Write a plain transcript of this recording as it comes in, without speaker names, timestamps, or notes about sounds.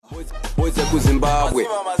Boys are Zimbabwe.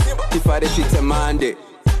 If I defeat a Monday,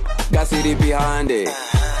 Gasiri behind it.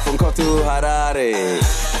 From Kotu to Harare.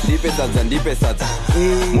 Deep Sadza.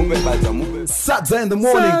 Move. Sadza in the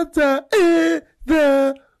morning. Sadza in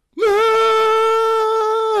the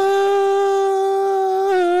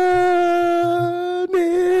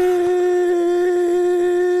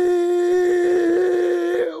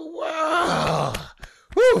Wow.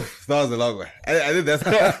 Whew, that was a long one. I did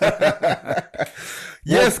that.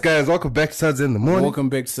 Yes, guys, welcome back to Sadza in the morning. Welcome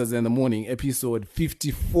back to Sadza in the morning, episode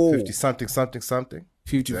 54. 50 something.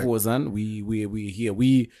 54, Zan. We're here.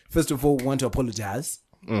 We first of all want to apologize.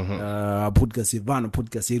 Podcast Ivano,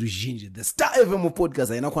 podcast Erujinji, the Star FM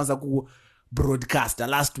podcast. I know kwanza ku broadcaster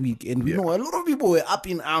last week, and we know a lot of people were up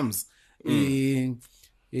in arms.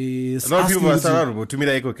 A lot of people were saying, to me,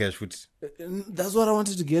 like cash food. That's what I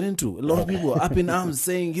wanted to get into. A lot of people were up in arms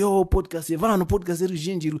saying, "Yo, podcast Ivano, podcast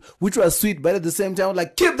Erujinji," which was sweet, but at the same time,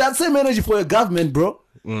 like, keep that same energy for your government, bro.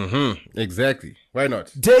 Exactly. Why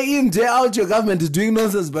not? Day in, day out, your government is doing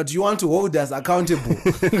nonsense, but you want to hold us accountable.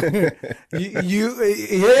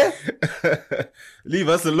 Yeah? Leave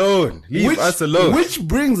us alone. Which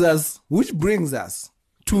brings us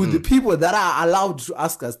to the people that are allowed to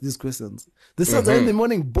ask us these questions. The Sadza in the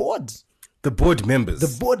morning board. The board members.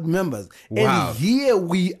 Wow. And here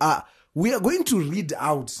we are going to read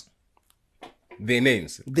out their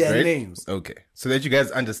names. Names. Okay. So that you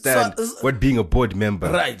guys understand what being a board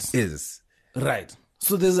member is. Right.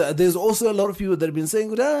 So there's also a lot of people that have been saying,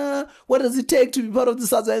 what does it take to be part of the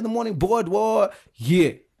Sadza in the morning board? Well,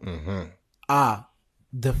 here are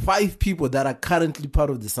the 5 people that are currently part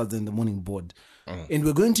of the Sadza in the morning board. And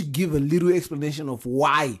we're going to give a little explanation of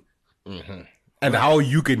why. And how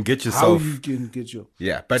you can get yourself.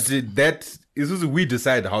 Yeah, but that is we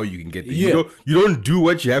decide how you can get there. You don't do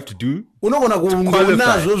what you have to do. We're not gonna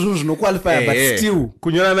qualify, but still.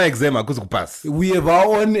 We have our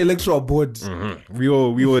own electoral board. We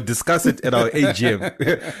will discuss it at our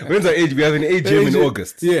AGM. When's our AGM? We have an AGM in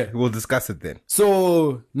August. Yeah. We'll discuss it then.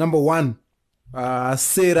 So, number 1,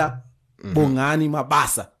 Sarah Bongani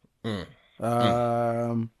Mabasa.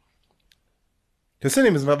 Her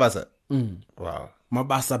surname is Mabasa. Wow.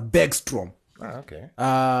 Mabasa Bergstrom. Okay.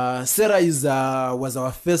 Sarah was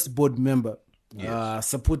our first board member. Yes.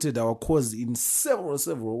 Supported our cause in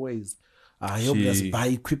several ways. Helped us buy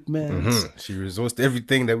equipment. She resourced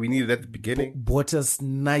everything that we needed at the beginning. Bought us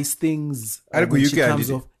nice things. She's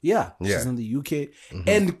in the UK.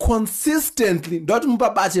 And consistently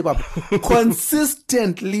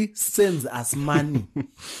sends us money.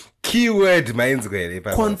 Keyword minds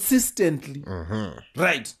consistently.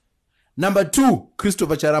 Right. Number 2,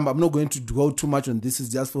 Christopher Charamba. I'm not going to go too much on this. It's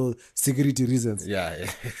just for security reasons. Yeah.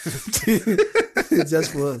 It's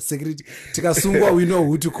just for security. Tikasungwa, we know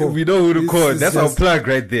who to call. That's our plug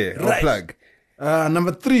right there. Our plug.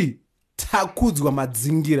 Number 3, Takudzwa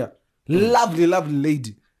Madzingira. Lovely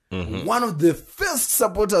lady. One of the first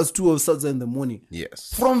supporters too of Sadza in the morning.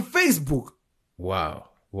 Yes. From Facebook. Wow.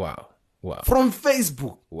 From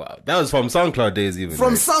Facebook. Wow. That was from SoundCloud days even.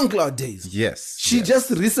 SoundCloud days. Yes. She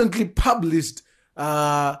just recently published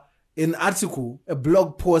an article, a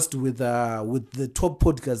blog post with the top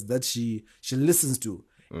podcast that she listens to.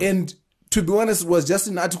 And to be honest, it was just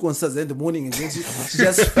an article on Saturday in the morning, and then she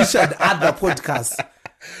just featured other podcasts.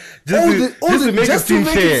 Just to make it seem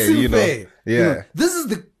fair, you know. Yeah. You know, this is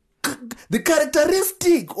the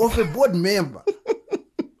characteristic of a board member.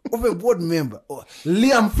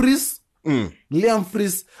 Liam Fries.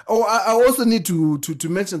 Oh, I also need to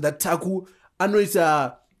mention that Taku, I know it's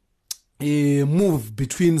a move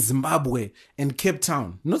between Zimbabwe and Cape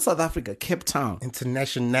Town, not South Africa, Cape Town.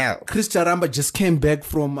 International. Chris Charamba just came back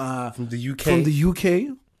from the UK.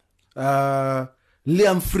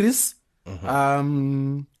 Liam Fries,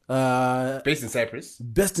 based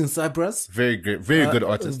in Cyprus. Very good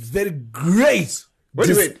artist. Very great.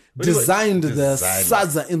 Designed the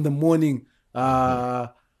Sadza in the morning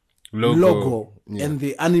logo and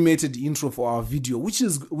the animated intro for our video, which we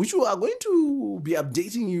are going to be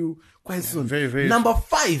updating you quite soon. Very Number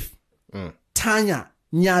 5, Tanya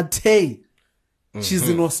Nyate. She's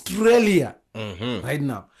in Australia right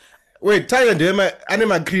now. Wait, Tanya, do you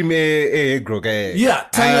anima cream groga? Yeah,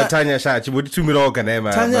 Tanya Shachi, would you me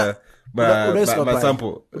Tanya?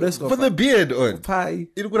 Sample. For the beard on. Pie.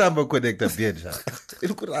 It could have a connect a beard.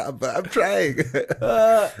 It could have. I'm trying.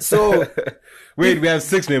 So wait, we have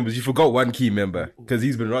 6 members. You forgot one key member because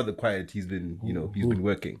he's been rather quiet. He's been, he's been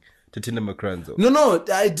working. Tatinda Makranzo. No,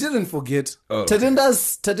 I didn't forget.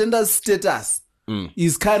 Tatinda's status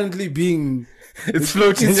is currently being... It's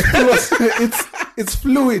floating. It's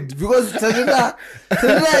fluid because Tadenda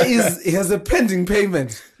has a pending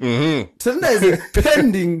payment. Tadenda is a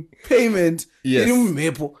pending payment. Yes.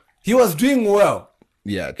 He was doing well.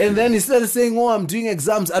 Yeah. True. And then he started saying, "Oh, I'm doing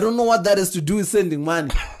exams." I don't know what that has to do with sending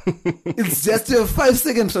money. It's just a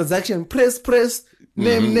 5-second transaction. Press,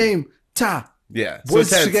 name, ta. Yeah. So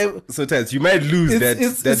Taz, you might lose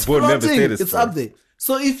that board member status. It's up there.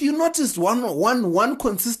 So if you noticed one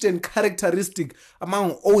consistent characteristic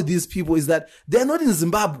among all these people is that they're not in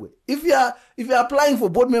Zimbabwe. If you're applying for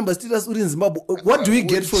board member status in Zimbabwe, what do we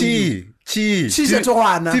get from you?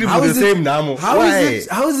 How is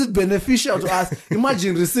it beneficial to us?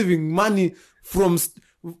 Imagine receiving money from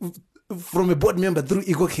a board member through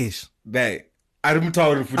EcoCash.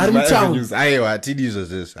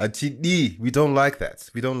 We don't like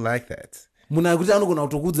that. Muna kuti anogona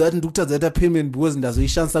kutokudza kuti ndikutadza ita payment because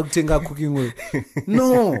ndazoishandisa kutenga cooking oil.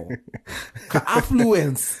 No.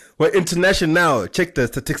 Affluence. We're international. Check the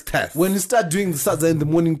statistics test. When you start doing the Sadza in the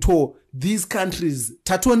morning tour, these countries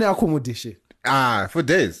tatone accommodation. For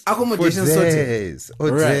days. Accommodation sorted.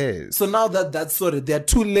 Days. So now that's sorted, there are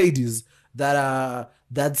 2 ladies that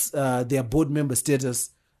their board member status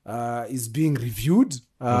is being reviewed.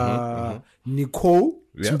 Nicole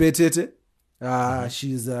Chimbetete.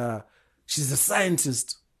 She's a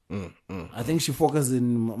scientist. I think she focuses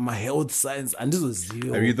in my health science. And this was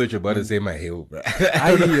zero. You thought you were about to say my health, bro.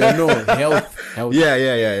 Health.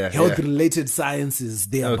 Yeah. Health-related sciences.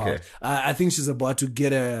 Okay. I think she's about to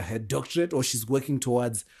get her doctorate, or she's working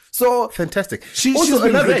towards. So fantastic. She's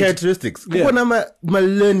another characteristics. Yeah.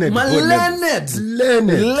 Learned.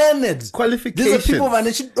 Qualifications. These are people.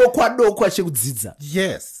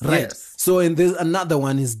 Yes. Right. Yes. So and there's another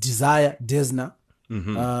one is Desire Desna.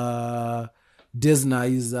 Desna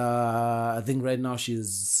is I think right now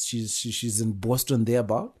she's in Boston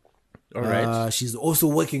thereabout. All right. She's also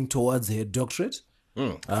working towards her doctorate.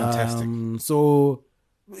 Fantastic. So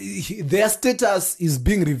their status is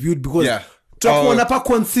being reviewed because pa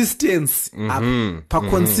consistency,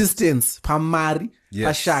 consistency, pa mari,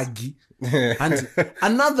 pa shaggy. And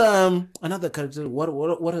another character. What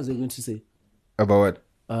was I going to say? About what?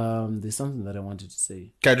 There's something that I wanted to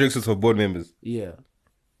say. Characteristics for board members. Yeah.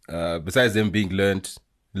 Besides them being learned,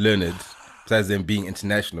 besides them being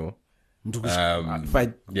international. If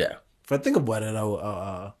I think about it,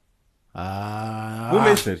 we'll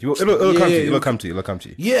mention it. It'll come to you.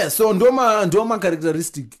 Yeah. So ndoma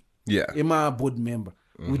characteristic. Yeah. Emma board member.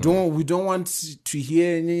 We don't want to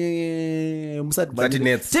hear.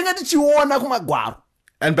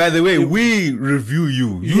 And by the way, we review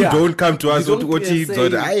you. You don't come to us. We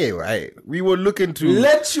will look into.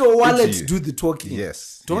 Let your wallet do the talking.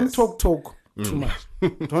 Yes. Don't talk too much.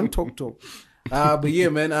 Don't talk. But yeah,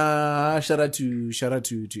 man. Shout out to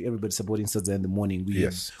everybody supporting Sadza in the morning.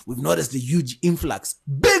 We've noticed a huge influx.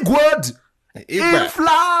 Big word.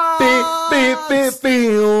 Influx.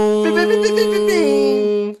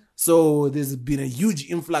 So there's been a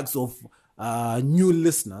huge influx of new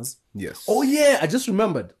listeners. Yes. Oh yeah, I just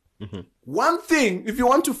remembered. One thing, if you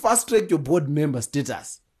want to fast track your board member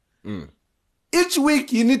status, each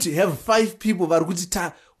week you need to have 5 people that we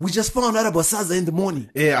just found out about Sadza in the morning.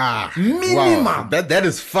 Yeah. Minimum. Wow. That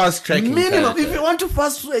is fast tracking. Minimum. If you want to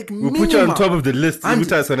fast track, we'll put you on top of the list.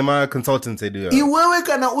 Consultants do. Iwewe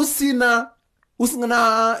kana usina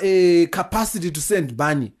a capacity to send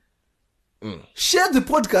money. Share the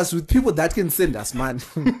podcast with people that can send us money.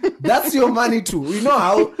 That's your money too. We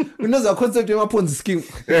know the concept of a Ponzi scheme.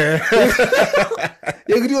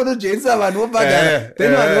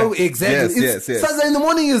 Exactly. Yes. Sadza in the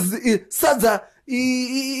morning is Sadza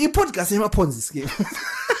podcast in a Ponzi scheme.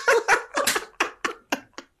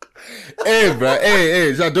 Hey, bro.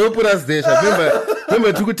 Hey. Don't put us there.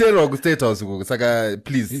 Remember to tell State House.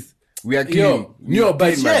 Please. We are clean.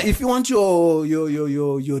 But if you want your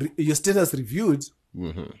status reviewed,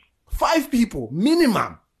 5 people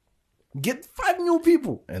minimum. Get 5 new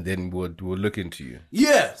people, and then we'll look into you.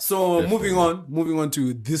 Yeah. So definitely. moving on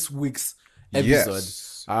to this week's episode.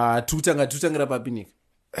 Yes. Tutangira papinik.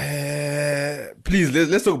 Please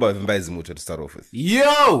let's talk about Mbayizimuto to start off with.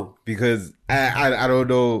 Yo, because I don't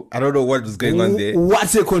know what is going on there.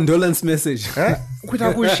 What a condolence message.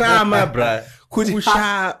 Kushama, bruh.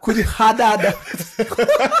 Nah,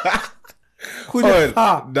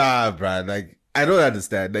 bruh. Like, I don't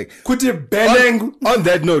understand. Like, on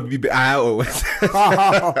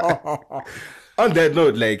that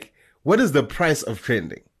note, like, what is the price of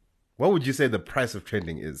trending? What would you say the price of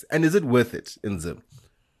trending is? And is it worth it in Zim?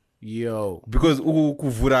 Yo. Because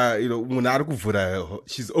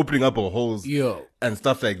she's opening up her holes and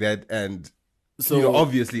stuff like that. And So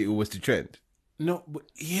obviously it was to trend. No, but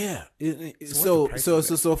yeah. So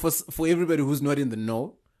for everybody who's not in the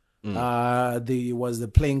know, there was the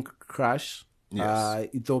plane crash. Yes.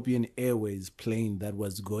 Ethiopian Airways plane that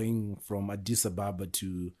was going from Addis Ababa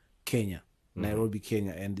to Kenya, Nairobi,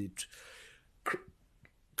 Kenya, and it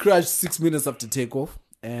crashed 6 minutes after takeoff.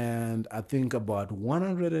 And I think about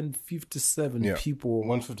 157 people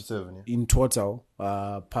 157 in total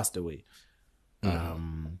passed away.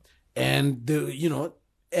 And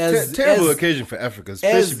terrible occasion for Africa,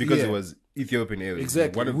 especially because it was Ethiopian Airways.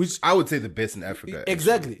 Exactly. Which I would say the best in Africa.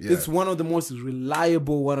 Exactly. Yeah. It's one of the most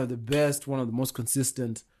reliable, one of the best, one of the most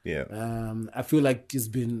consistent. Yeah. I feel like it's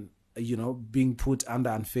been, being put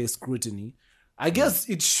under unfair scrutiny. I guess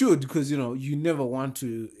it should, because, you never want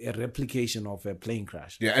a replication of a plane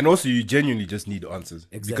crash. Yeah, and also you genuinely just need answers.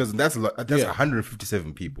 Exactly. Because that's a lot. That's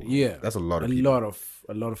 157 people. Yeah. That's a lot of people.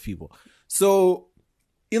 A lot of people. So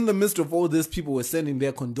in the midst of all this, people were sending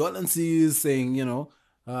their condolences, saying,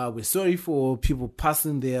 we're sorry for people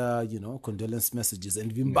passing their, condolence messages.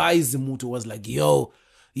 And Vimbai Zimuto was like, yo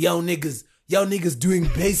niggas doing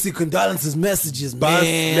basic condolences messages,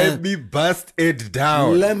 man. Let me bust it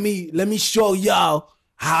down. Let me show y'all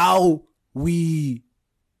how we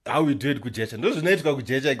did kujecha. Those need to go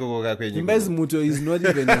kujecha Vimbai Zimuto is not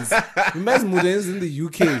even Vimbai Zimuto is in the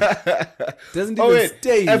UK. Doesn't even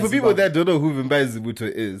stay. And for people that don't know who Vimbai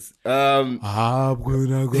Zimuto is, I'm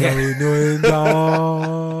gonna go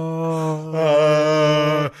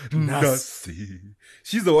Nasty.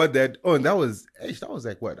 She's the one that that was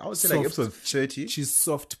like what? I would say like episode 30. She's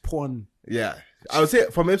soft porn. Yeah. I would say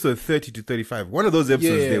from episode 30 to 35. One of those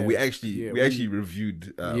episodes there we actually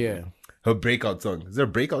reviewed her breakout song. Is there a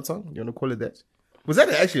breakout song? You want to call it that? Was that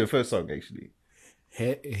actually her first song actually?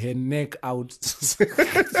 Her neck out.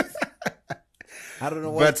 I don't know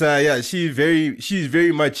what. But she's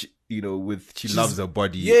very much she loves her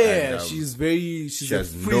body. Yeah, and, she has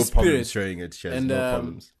no problem showing it. She has no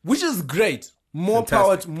problems. Which is great. More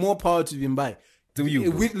power to Vimbai.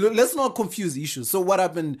 Let's not confuse the issue. So what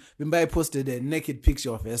happened? Vimbai posted a naked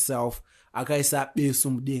picture of herself. Akaisa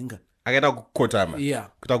besumdenga. Akaita kukotama. Yeah.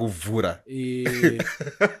 Kutakuvura.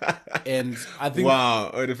 And I think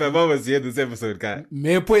if my mom was here this episode, guy.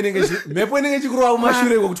 Even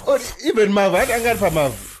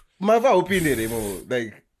Mava, Mava opinion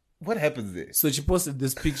like what happens there? So she posted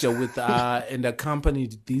this picture with and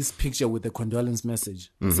accompanied this picture with a condolence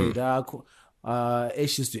message. Said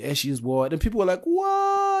ashes to ashes, what? And people were like,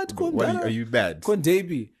 "What? Are you bad?"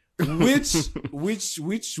 Kondebi. Which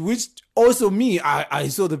also me, I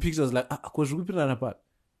saw the picture. I was like,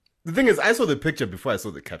 the thing is, I saw the picture before I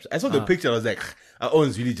saw the caption. I saw the picture. I was like,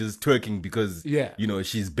 Owen's really just twerking because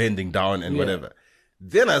she's bending down and whatever.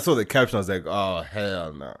 Then I saw the caption. I was like, oh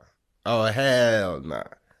hell no,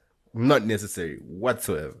 not necessary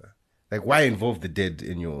whatsoever. Like, why involve the dead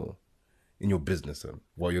in your business?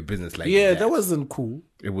 Well, your business that wasn't cool.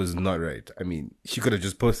 It was not right. I mean, she could have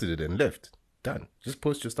just posted it and left. Done. Just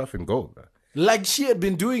post your stuff and go. Like she had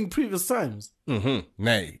been doing previous times.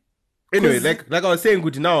 Nay. Anyway, like I was saying,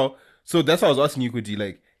 Kuti, now, so that's why I was asking you, Kuti,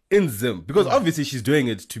 like, in Zim, because obviously she's doing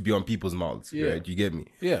it to be on people's mouths, right? You get me?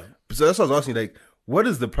 Yeah. So that's why I was asking, like, what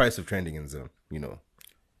is the price of trending in Zim,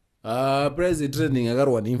 price of trending, I got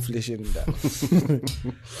one inflation.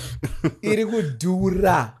 It would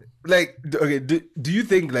dura. Like, okay, do you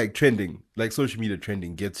think, like, trending, like social media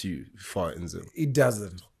trending gets you far in Zim? It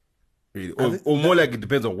doesn't. Really? Or more like it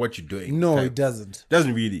depends on what you're doing. No, it doesn't.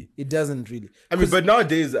 Doesn't really. It doesn't really. I mean, but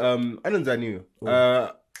nowadays, I don't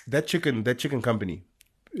know. That chicken company.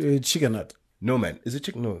 Chicken Nut. No, man. Is it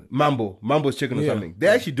chicken? No. Mambo's chicken or something.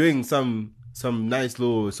 They're actually doing some nice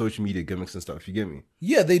little social media gimmicks and stuff. You get me?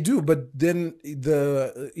 Yeah, they do. But then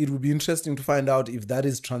it would be interesting to find out if that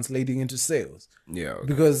is translating into sales. Yeah. Okay.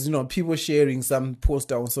 Because, people sharing some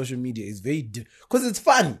poster on social media is very... Because it's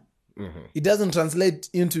funny. It doesn't translate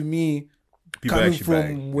into me people coming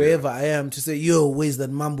from wherever I am to say, yo, where's that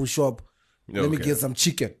Mambo shop? Let me get some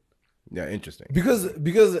chicken. Yeah, interesting. Because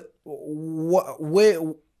where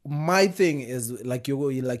my thing is, like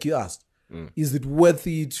you asked, is it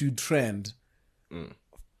worthy to trend?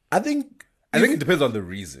 I think it depends on the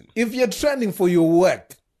reason. If you're trending for your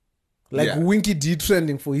work, like Winky D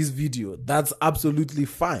trending for his video, that's absolutely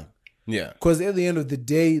fine. Yeah. Because at the end of the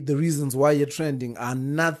day, the reasons why you're trending are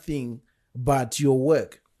nothing but your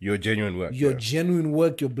work. Your genuine work. Your genuine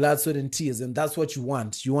work, your blood, sweat, and tears. And that's what you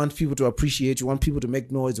want. You want people to appreciate. You want people to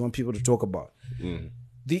make noise. You want people to talk about.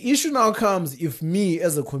 The issue now comes if me,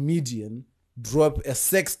 as a comedian, drop a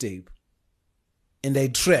sex tape and I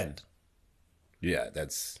trend. Yeah,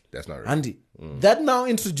 that's not right. Andy, that now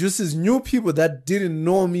introduces new people that didn't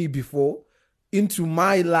know me before into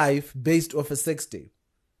my life based off a sex tape.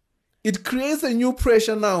 It creates a new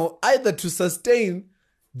pressure now, either to sustain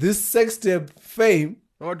this sex tape fame.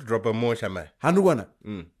 I want to drop a more shaman.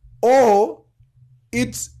 Or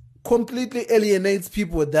it completely alienates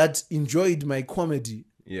people that enjoyed my comedy.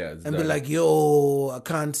 Yeah. And be like, yo, I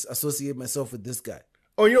can't associate myself with this guy.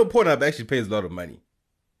 Oh, you know, Pornhub actually pays a lot of money.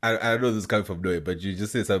 I know this is coming from nowhere, but you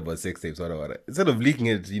just say something about sex tapes, whatever. Instead of leaking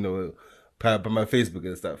it, you know, by my Facebook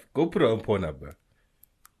and stuff, go put it on Pornhub, bro.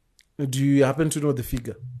 Do you happen to know the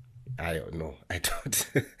figure? I don't know. I don't.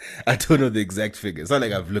 I don't know the exact figure. It's not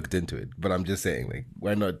like I've looked into it, but I'm just saying, like,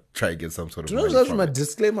 why not try and get some sort of? It's not, my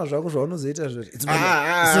disclaimer. It's not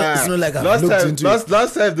like I've looked into it.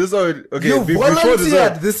 Last time, this one. Okay, you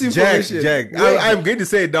volunteered this information. Jack. I'm going to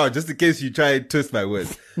say it now, just in case you try and twist my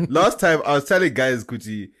words. Last time, I was telling guys,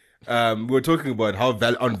 Kuti, we were talking about how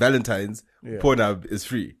on Valentine's, Pornhub is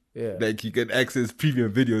free. Yeah. Like you can access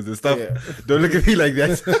premium videos and stuff. Yeah. Don't look at me like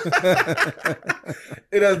that.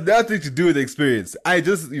 It has nothing to do with the experience. I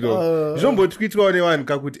just, you know,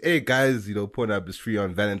 hey guys, you know, Pornhub is free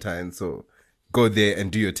on Valentine's, so go there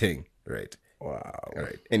and do your thing. Right. Wow. All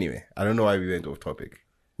right. Anyway, I don't know why we went off topic.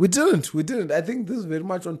 We didn't. I think this is very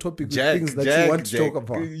much on topic with things that you want to talk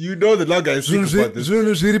about. You know the long guys speak about this. Speak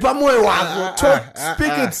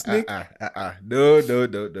it, Sneak. No.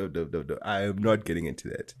 I am not getting into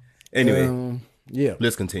that. Anyway,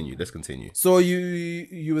 let's continue. So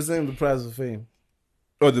you were saying the price of fame?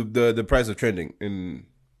 Oh, the price of trending in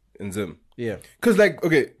Zim. Yeah. Because like,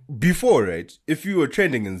 okay, before, right, if you were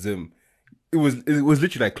trending in Zim, it was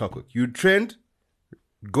literally like clockwork. You trend,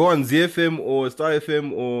 go on ZFM or Star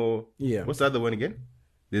FM or what's the other one again?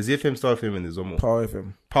 There's ZFM, Star FM, and there's one more. Power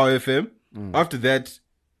FM. After that,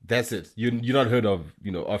 that's it. You're not heard of,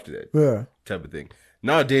 you know, after that. Yeah. Type of thing.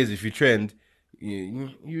 Nowadays, if you trend,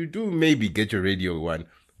 you do maybe get your radio one,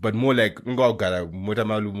 but more like what's it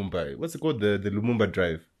called? The Lumumba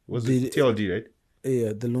Drive. Was it TLD, right? Yeah,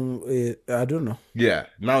 I don't know. Yeah,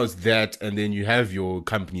 now it's that, and then you have your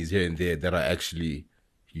companies here and there that are actually,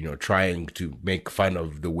 you know, trying to make fun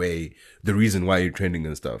of the reason why you're trending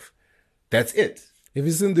and stuff. That's it. Have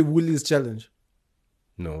you seen the Woolies challenge?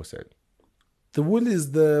 No, what's that? The Woolies,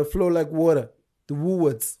 the flow like water, the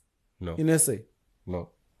Woolworths. No. In SA. No.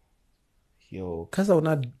 Yo, cause I will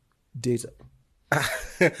not data.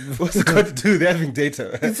 What's it got to do with having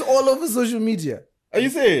data? It's all over social media. Are you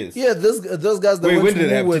serious? Yeah, those guys that went when to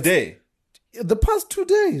did it happen? Woolworths, Today? The past 2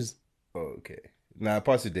 days. Oh, okay. Nah,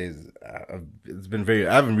 past 2 days. It's been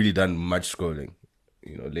I haven't really done much scrolling,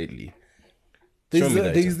 you know, lately.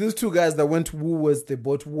 There's these 2 guys that went to Woolworths. They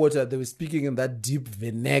bought water. They were speaking in that deep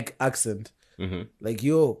Venek accent. Mm-hmm. Like,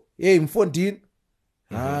 yo, hey, Mfondin,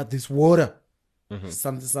 this water. Mm-hmm.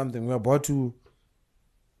 Something. We're about to,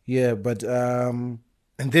 but and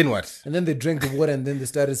then what? And then they drank the water, and then they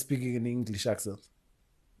started speaking in English accent.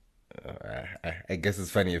 I guess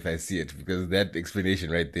it's funny if I see it, because that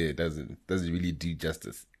explanation right there doesn't really do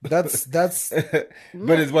justice. That's.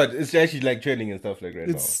 But it's what? It's actually like training and stuff like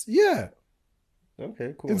now. Yeah.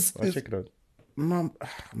 Okay, cool. I'll check it out.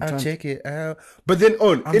 I'll check it out. But then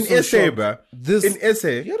in SA, bro. In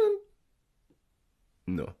SA.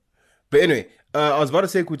 No. But anyway, I was about to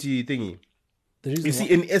say Kuti thingy. You see,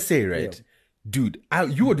 in SA, right? Yeah. Dude,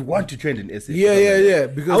 you would want to trend in SA. Yeah.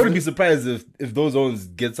 Because I wouldn't be surprised if those ones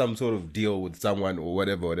get some sort of deal with someone or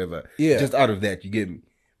whatever. Yeah. Just out of that, you get me?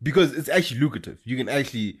 Because it's actually lucrative. You can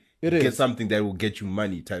actually get something that will get you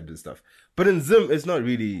money type of stuff. But in Zim, it's not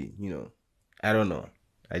really, you know, I don't know.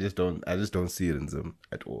 I just don't see it in Zim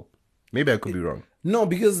at all. Maybe I could be wrong. No,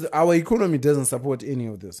 because our economy doesn't support any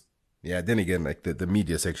of this. Yeah, then again, like the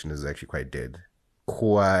media section is actually quite dead.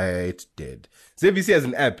 Quite dead. ZBC has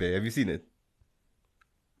an app, eh? Have you seen it?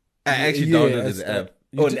 I actually downloaded the app.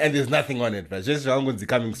 And there's nothing on it, but just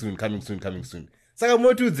coming soon. So I'm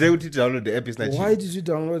more to download the app. Why did you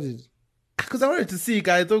download it? Because I wanted to see,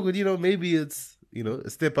 guys. I thought, you know, maybe it's, you know, a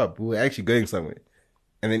step up. We're actually going somewhere.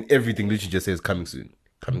 And then everything literally just says coming soon.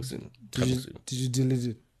 Did you delete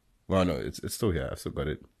it? Well, no, it's still here. I've still got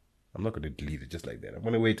it. I'm not going to delete it just like that. I'm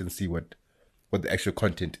going to wait and see what the actual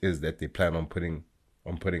content is that they plan on putting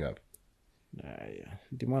up.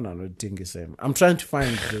 I'm trying to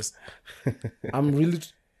find this. I'm really.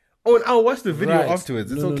 Oh, and I'll watch the video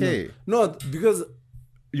afterwards. It's okay. No, because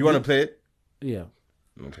you want to play it. Yeah.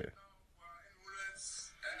 Okay.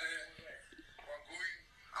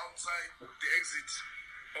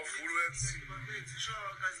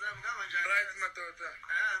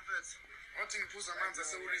 Wathi ngiphuza amanzi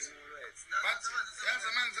asewulisa but yazi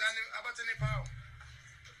amanzi abathe nepower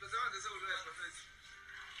amanzi asewulisa bafethu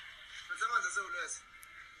amanzi asewulisa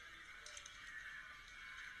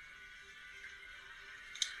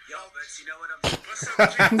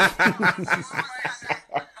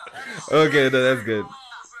Okay, no, that's good.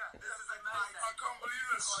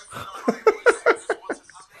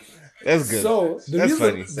 That's good. So That's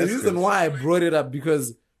funny. The reason why I brought it up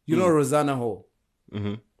because you know Rosanna Ho.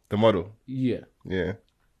 Mm-hmm. The model. Yeah. Yeah.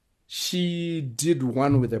 She did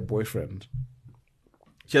one with her boyfriend.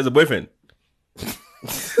 She has a boyfriend.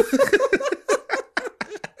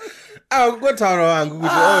 Oh, go town around.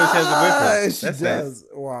 Oh, she has a boyfriend. She That's does.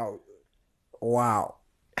 nice. Wow.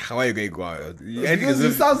 How are you going to go out? Because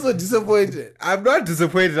you sound so disappointed. I'm not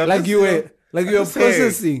disappointed. I'm Like just, you were just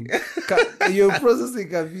processing. You're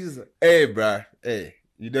processing a visa. Hey, bruh. Hey,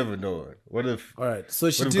 you never know. What if? All right. So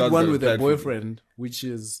she what if did God's one got a with plan her for me? boyfriend, which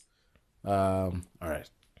is all right. Hi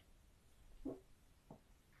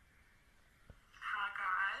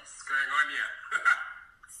guys. What's going on here?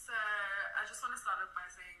 So I just want to start off by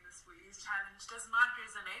saying this Willy's challenge does not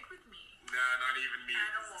resonate with me No, not even me.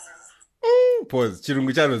 at all. Pause.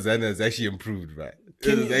 Chirungu Chano Zana has actually improved, right?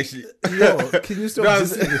 Can you, actually. can you stop No, I'm,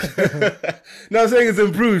 dissing it? no, I'm saying it's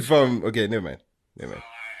improved from. Okay, never mind. This is our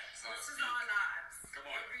lives. Come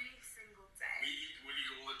on. Every single We day. eat Willy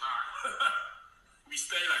all the time. We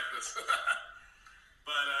stay like this.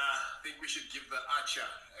 But I think we should give the acha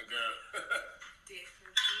a go.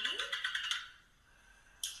 Definitely.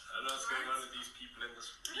 I don't know what's going on with these people in this.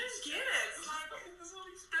 I don't get it. Like,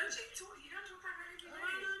 don't you talk? You don't talk like that every I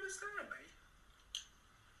day. don't understand, mate.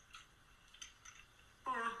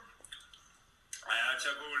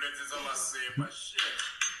 Acha go let's is all I say, but shit.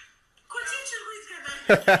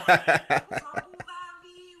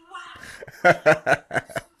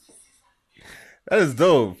 That is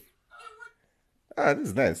dope. Ah, this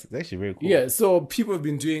is nice. It's actually very cool. Yeah, so people have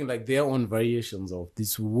been doing like their own variations of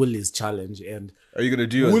this Willy's challenge, and Are you gonna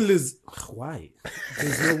do it? Willy's why?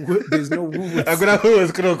 There's no Willy's. I'm gonna do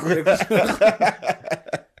it.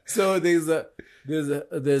 So there's a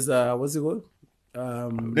what's it called?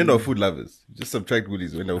 They're not food lovers. Just subtract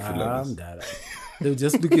Woolies when they're food lovers. They'll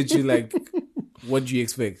just look at you like, what do you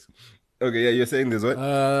expect? Okay, yeah, you're saying this what?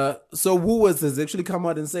 So Woolworths has actually come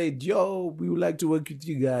out and said, yo, we would like to work with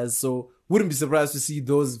you guys. So wouldn't be surprised to see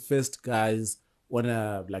those first guys on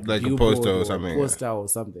a like a billboard poster or something. Poster or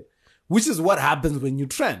something. Which is what happens when you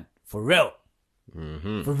trend. For real.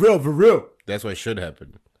 Mm-hmm. For real. That's what should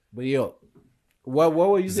happen. But yo, what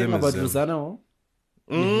were you saying Zim is about Zim. Rosanna?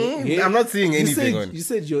 I'm not seeing anything on. You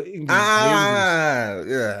said your English.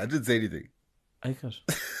 Yeah, I didn't say anything. I can't.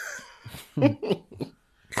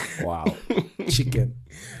 Wow. Chicken.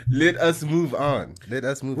 Let us move on.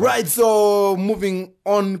 Right, so moving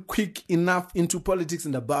on quick enough into politics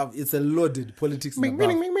and above. It's a loaded politics and above.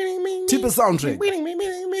 Tip a soundtrack.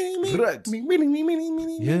 Right.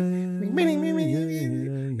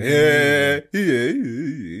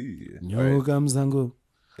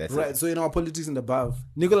 Right, so in our politics and above,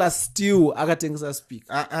 Nicholas still akatengisa speak.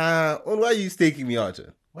 Why are you staking me out?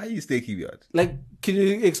 Why are you staking me out? Like, can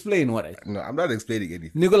you explain what I? No, I'm not explaining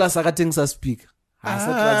anything. Nicholas akatengisa speak.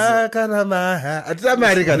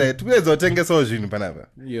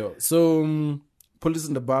 Yo, So politics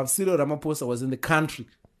and above. Cyril Ramaphosa was in the country.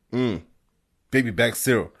 Baby back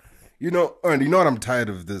Cyril. You know what I'm tired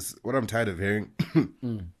of this? What I'm tired of hearing?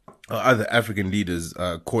 Other African leaders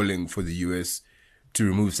calling for the US to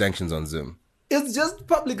remove sanctions on Zim. It's just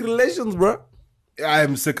public relations, bro.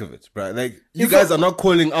 I'm sick of it, bro. Like, you guys are not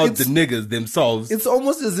calling out the niggas themselves. It's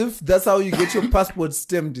almost as if that's how you get your passport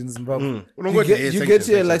stamped in Zimbabwe. You get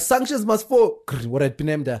here like sanctions must fall. What I'd been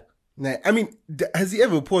named that. Nah, I mean, has he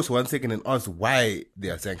ever paused 1 second and asked why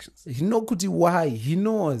there are sanctions? He knows why. He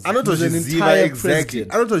knows. I don't know He's she's an entire Ziva exactly.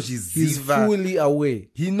 president. I don't know she's He's Ziva. fully aware.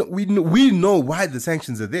 We know why the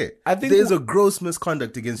sanctions are there. I think there's a gross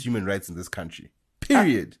misconduct against human rights in this country.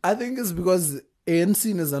 Period. I think it's because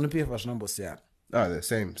ANC is an PF number seven. Oh, the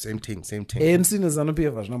same thing. ANC is an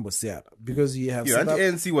PF number seven because you have. Yeah,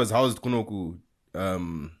 ANC was housed Kunoku.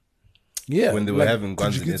 Yeah, when they were having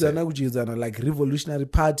guns in their like Revolutionary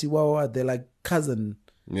Party, wow, they're like cousin.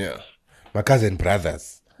 Yeah, my cousin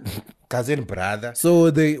brothers.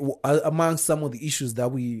 So they amongst some of the issues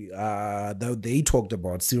that they talked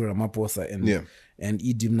about, Cyril Ramaphosa and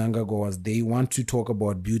Idi Mnangagwa, was they want to talk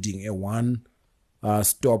about building a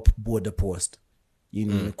one-stop border post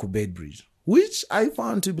in Kubet Bridge, which I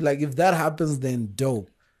found to be like, if that happens, then dope,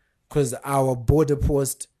 because our border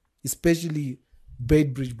post, especially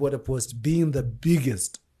Beitbridge border post, being the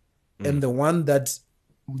biggest and the one that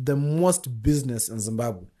the most business in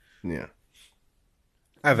Zimbabwe. Yeah.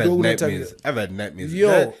 I've had nightmares.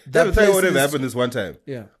 Yo, that tell you whatever happened this one time.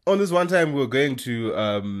 Yeah. On this one time, we were going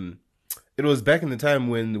to, It was back in the time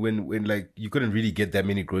when like you couldn't really get that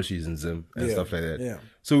many groceries in Zim and stuff like that. Yeah.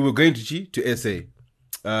 So we were going to SA.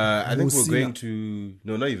 I think we were going to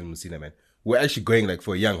not even Musina, man. We're actually going like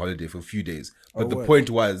for a young holiday for a few days. But the point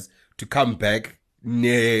was to come back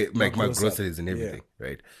near like my groceries and everything,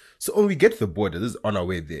 right? So when we get to the border, this is on our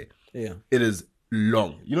way there. Yeah. It is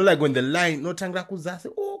long. You know, like when the line, no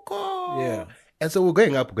Tangrakuza, oh God. Yeah. And so we're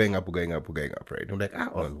going up, right? I'm like,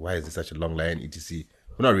 why is it such a long line, etc.?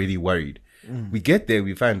 We're not really worried. We get there,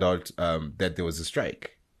 we find out that there was a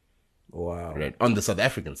strike. Wow. Right? On the South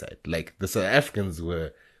African side. Like the South Africans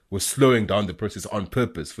were slowing down the process on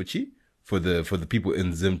purpose for the people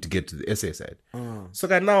in Zim to get to the SA side. So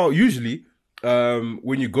that now usually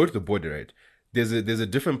when you go to the border, right, there's a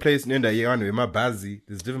different place named Bazi,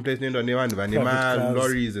 there's a different place named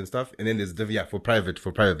lorries and stuff, and then there's for private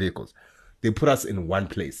vehicles. They put us in one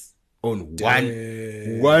place. On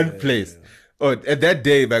one place. Oh, at that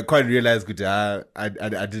day, I quite realized I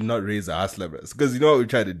did not raise a hustler, because you know what we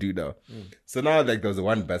try to do now. So now, like, there was a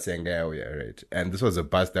one bus in area, right? And this was a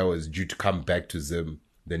bus that was due to come back to Zim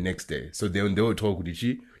the next day. So they would talk with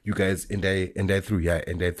you guys, and I through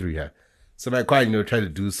here. So I quite, try to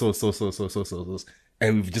do so.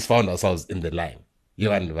 And we've just found ourselves in the line.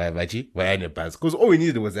 You and we're in a bus. Because all we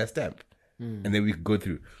needed was that stamp. And then we could go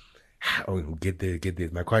through. Oh, get there.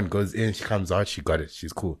 My client goes in, she comes out, she got it.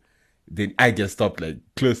 She's cool. Then I get stopped like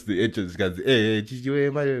close to the entrance. Guys, hey, Gigi,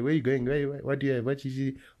 where are you going? What do you have?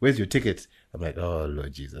 Where's your ticket? I'm like, oh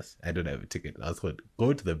Lord Jesus, I don't have a ticket. I was going to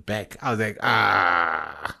go to the back. I was like,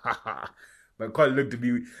 My colleague looked at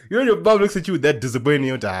me. Your mom looks at you with that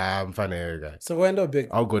disappointing. I'm fine, guy. So we end up big.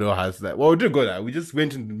 I'll go to a house. Well, we didn't go there. We just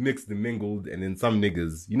went and mixed and mingled, and then some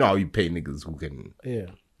niggas. You know how you pay niggas who can. Yeah.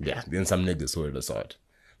 Then some niggas sorted us out.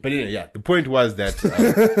 But yeah, the point was that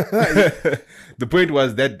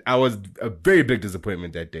I was a very big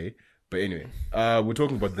disappointment that day. But anyway, we're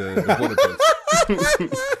talking about the border post.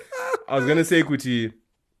 I was gonna say, Kuti,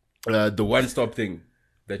 the one-stop thing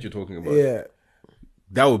that you're talking about. Yeah,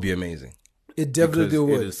 that would be amazing. It definitely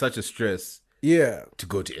would. It is such a stress. Yeah, to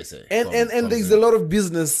go to SA. And there's a lot of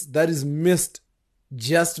business that is missed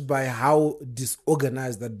just by how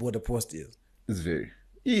disorganized that border post is. It's very.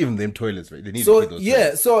 Even them toilets, right? They need so to those yeah.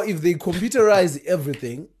 toilets. So if they computerize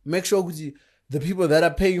everything, make sure the people that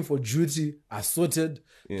are paying for duty are sorted.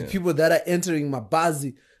 Yeah. The people that are entering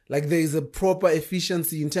Mabazi, like there is a proper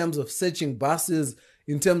efficiency in terms of searching buses,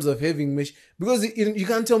 in terms of having because you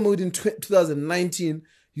can't tell me within 2019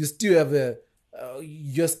 you still have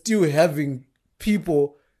you're still having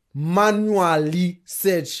people manually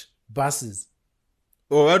search buses.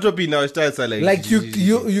 Oh, what would be now? Starts like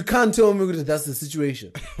you can't tell me that that's the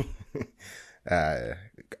situation.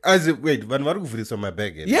 Wait, what is on my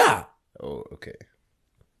bag? Yeah. Oh, okay.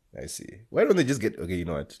 I see. Why don't they just get? Okay, you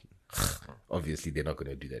know what? Obviously, they're not going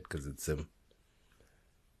to do that because it's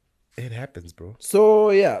It happens, bro. So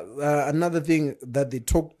yeah, another thing that they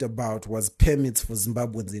talked about was permits for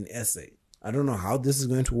Zimbabweans in SA. I don't know how this is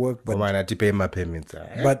going to work, but I had to pay my permits.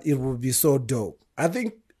 But it would be so dope. I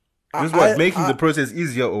think. This was making the process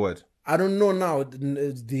easier or what? I don't know now.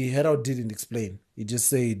 The Herald didn't explain. He just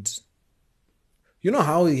said, you know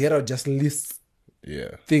how the Herald just lists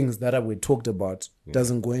things that we talked about,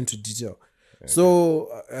 doesn't go into detail. Yeah.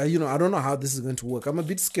 So, I don't know how this is going to work. I'm a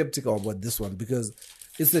bit skeptical about this one because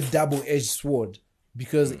it's a double-edged sword.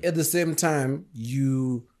 Because at the same time,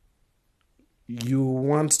 you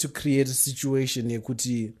want to create a situation,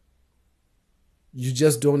 you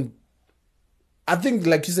just don't. I think,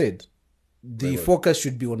 like you said, the focus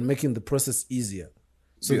should be on making the process easier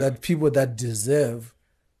so that people that deserve.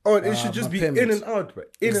 Oh, it should just be permits. In and out, right?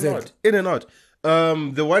 In and out.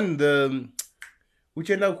 Which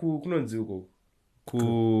end up Malawi.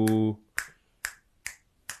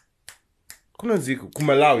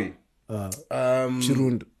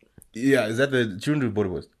 Chirundu. Yeah, is that the Chirundu border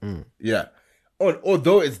post? Yeah.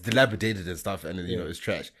 Although it's dilapidated and stuff and it's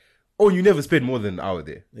trash. Oh, you never spend more than an hour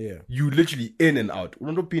there. Yeah. You literally in and out.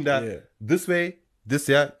 This way, this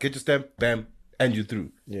here, get your stamp, bam, and you're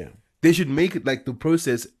through. Yeah. They should make it like the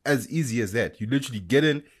process as easy as that. You literally get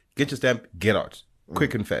in, get your stamp, get out.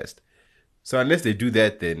 Quick and fast. So unless they do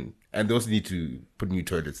that, then, and they also need to put new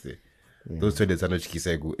toilets there. Those toilets are not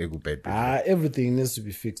egu bad. Everything needs to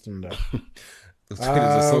be fixed on that. Those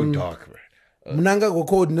toilets are so dark, bro. Munanga go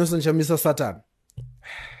code Nelson Chamisa Satan.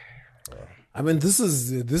 I mean, this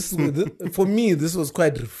for me, this was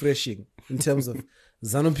quite refreshing in terms of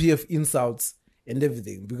ZANU-PF insults and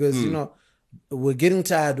everything. Because, we're getting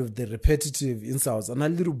tired of the repetitive insults. And a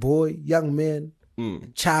little boy, young man,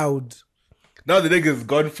 child. Now the nigga's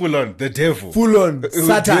gone full on, the devil. Full on,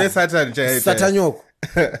 Satan. Satan. Satanyoko.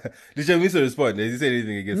 Did Chamisa respond? Did he say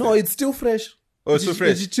anything against No, that? it's still fresh. Oh, it's still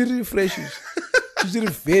fresh. It's still fresh. It's still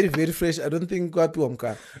very, very fresh. I don't think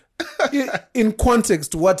in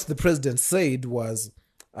context, what the president said was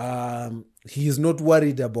he is not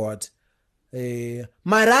worried about my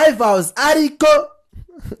rivals, Ariko.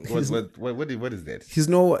 What is that? He's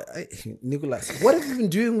Nicholas. What have you been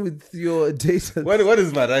doing with your data? What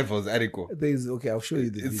is my rivals, Ariko? Okay, I'll show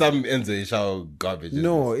you the It's video. some Enzo Ishao garbage.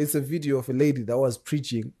 No, it's a video of a lady that was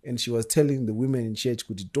preaching and she was telling the women in church,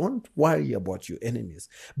 don't worry about your enemies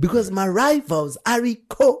because my rivals,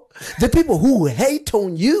 Ariko, the people who hate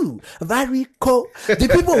on you, Ariko, the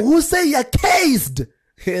people who say you're cased.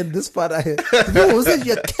 And this part I heard. The people who say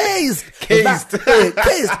you're cased. Cased.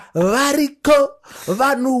 Variko.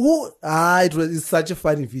 Vanuhu. It's such a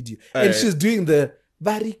funny video. And she's doing the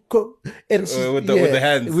Variko. And with the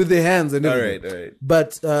hands. With the hands and everything. All right.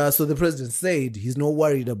 But so the president said he's not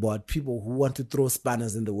worried about people who want to throw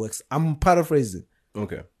spanners in the works. I'm paraphrasing.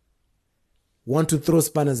 Okay. Want to throw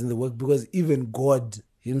spanners in the work because even God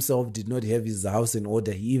himself did not have his house in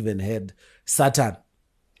order. He even had Satan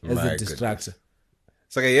as a distractor.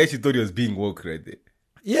 So he actually thought he was being woke right there.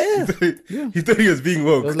 Yeah. He thought he was being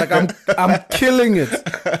woke. I was like, I'm killing it.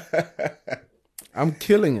 I'm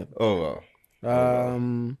killing it. Oh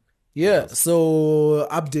wow. Yeah. So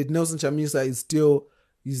update: Nelson Chamisa is still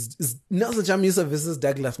Nelson Chamisa versus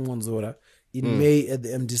Douglas Monzora in May at the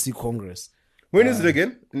MDC Congress. When is it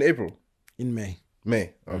again? In April. In May.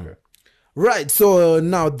 May. Okay. Right. So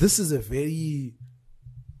now this is a very.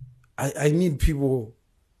 I need people.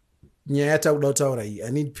 I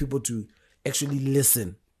need people to actually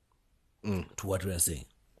listen to what we are saying.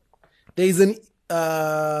 There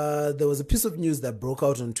was a piece of news that broke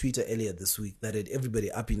out on Twitter earlier this week that had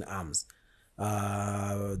everybody up in arms.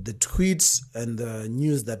 The tweets and the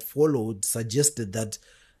news that followed suggested that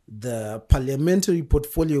the Parliamentary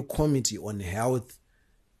Portfolio Committee on Health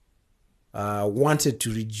wanted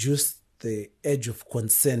to reduce the age of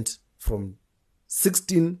consent from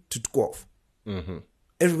 16 to 12. Mm-hmm.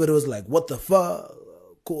 Everybody was like, what the fuck?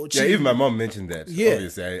 Coach? Yeah, even my mom mentioned that. Yeah.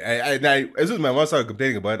 Obviously. I as soon as my mom started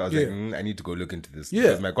complaining about it, I was like, I need to go look into this. Yeah.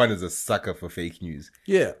 Because my Kwan is a sucker for fake news.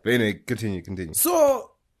 Yeah. But anyway, continue.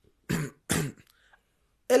 So,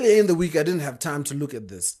 earlier in the week, I didn't have time to look at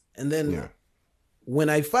this. And then when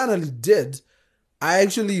I finally did, I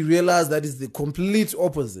actually realized that it's the complete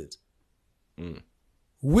opposite.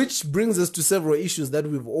 Which brings us to several issues that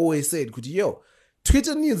we've always said.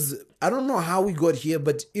 Twitter needs, I don't know how we got here,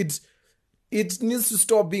 but it needs to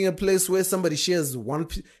stop being a place where somebody shares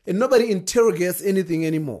and nobody interrogates anything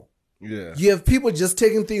anymore. Yeah. You have people just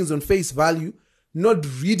taking things on face value, not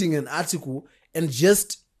reading an article and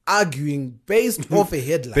just arguing based off a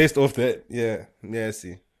headline. Based off that, yeah, I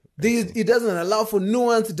see. It doesn't allow for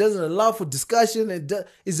nuance. It doesn't allow for discussion.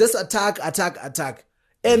 It's just attack.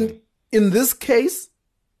 And in this case,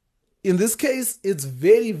 it's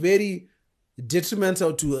very, very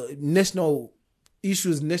detrimental to national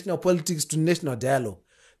issues, national politics, to national dialogue.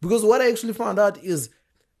 Because what I actually found out is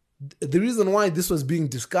the reason why this was being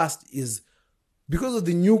discussed is because of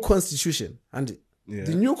the new constitution. And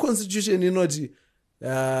the new constitution,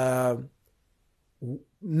 no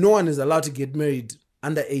one is allowed to get married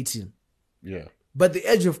under 18. Yeah. But the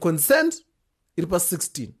age of consent, it was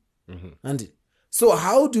 16. And so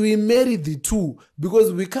how do we marry the two?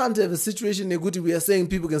 Because we can't have a situation in Eguti we are saying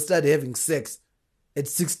people can start having sex at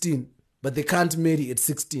 16, but they can't marry at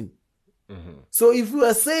 16. So if we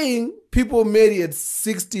are saying people marry at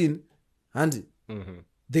 16 and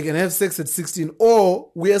they can have sex at 16,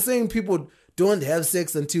 or we are saying people don't have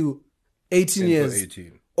sex until 18 years.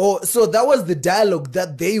 18. So that was the dialogue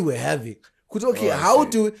that they were having.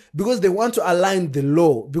 Because they want to align the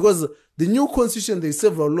law. Because the new constitution, there's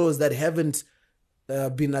several laws that haven't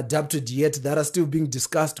been adapted yet, that are still being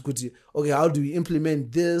discussed. How do we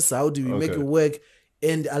implement this? How do we make it work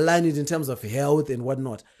and align it in terms of health and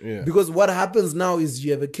whatnot? Yeah. Because what happens now is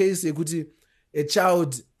you have a case, a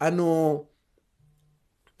child,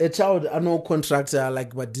 contractor,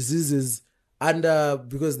 like what diseases under,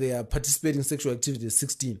 because they are participating in sexual activity at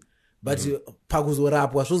 16. But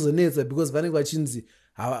pakuzorapwa zvozonetsa because vanenge vachinzi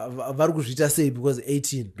vari kuzviita sei because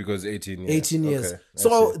 18. Because 18, 18 years. Okay,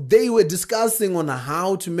 so they were discussing on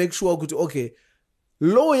how to make sure kuti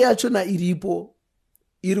law yachona iripo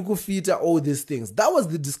iri kufita all these things. That was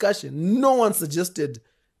the discussion. No one suggested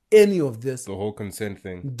any of this. The whole consent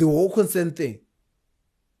thing.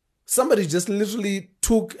 Somebody just literally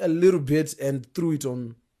took a little bit and threw it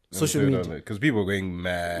on social media. Because people were going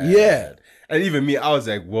mad. Yeah. And even me, I was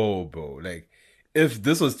like, whoa, bro. Like, if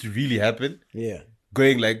this was to really happen, yeah,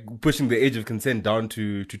 going like pushing the age of consent down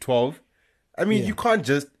to 12, I mean, you can't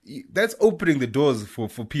just... That's opening the doors for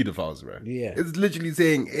pedophiles, bro. Yeah. It's literally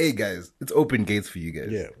saying, hey, guys, it's open gates for you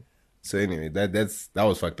guys. Yeah. So anyway, that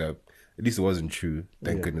was fucked up. At least it wasn't true.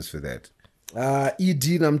 Thank goodness for that.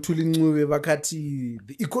 ED namthuli Ncube vakati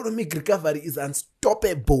the economic recovery is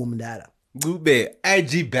unstoppable mdala. Glube,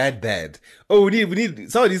 IG bad. Oh, we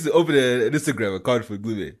need someone needs to open an Instagram account for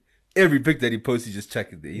Glube. Every pic that he posts, he just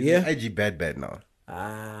check it there. He's IG bad now.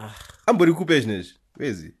 I'm Where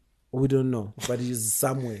is he? We don't know, but he's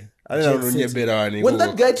somewhere. I don't know. When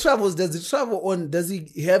that guy travels, does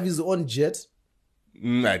he have his own jet?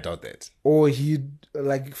 I doubt that. Or he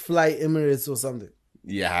like fly Emirates or something?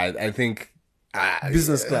 Yeah, I think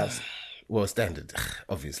business class. Well, standard,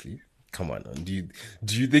 obviously. Come on. Do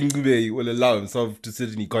you think he will allow himself to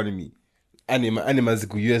sit in economy animals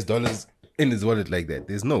US dollars in his wallet like that?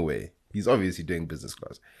 There's no way. He's obviously doing business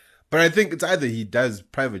class. But I think it's either he does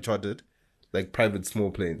private chartered, like private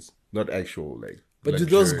small planes, not actual like. But do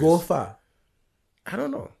those go far? I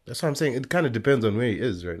don't know. That's what I'm saying. It kind of depends on where he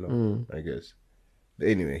is right now, I guess.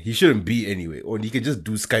 Anyway, he shouldn't be anyway. Or he can just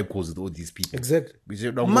do Skype calls with all these people. Exactly.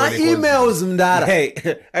 My emails, mdara. Hey,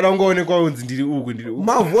 I don't go in calls.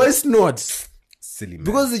 My voice notes. Silly man.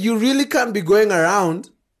 Because you really can't be going around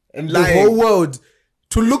and the whole world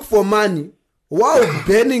to look for money while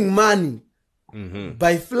burning money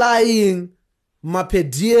by flying, per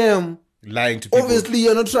diem. Lying to people. Obviously,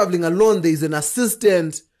 you're not traveling alone. There's an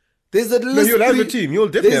assistant. There's at least no, you'll have a team. You'll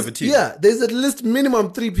definitely have a team. Yeah, there's at least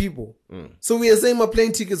minimum 3 people. So we are saying my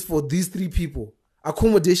plane tickets for these 3 people,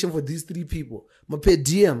 accommodation for these 3 people, my per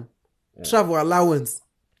diem, travel allowance.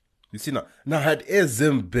 You see now had Air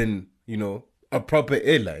Zim been, a proper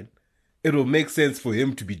airline, it will make sense for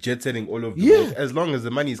him to be jet setting all over the world as long as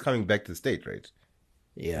the money is coming back to the state, right?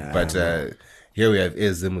 Yeah. But here we have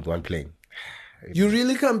Air Zim with 1 plane. You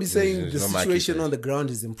really can't be saying the situation on the ground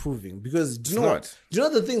is improving because do you know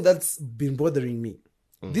the thing that's been bothering me?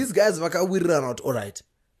 These guys, we run out, all right.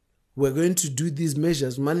 We're going to do these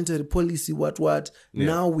measures, monetary policy, what. Yeah.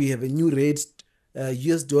 Now we have a new rate.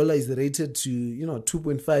 US dollar is rated to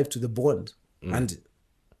 2.5 to the bond, and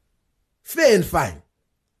fair and fine.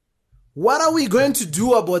 What are we going to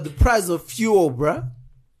do about the price of fuel, bruh?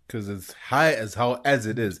 Because it's high as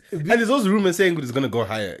it is. And there's also rumors saying it's going to go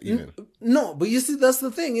higher even. No, but you see, that's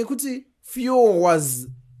the thing. Ekuti,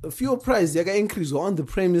 fuel price yaka increase on the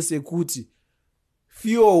premise ekuti.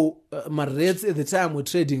 Fuel my rates at the time were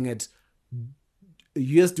trading at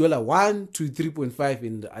US dollar 1 to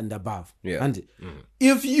 3.5 and above. Yeah. And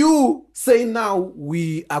if you say now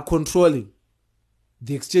we are controlling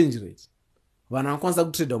the exchange rate, when I'm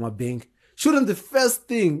constantly trade on my bank, shouldn't the first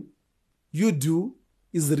thing you do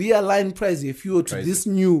is realign price of fuel to this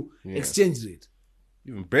new exchange rate?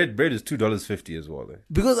 Even bread is $2.50 as well.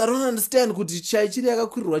 Because I don't understand.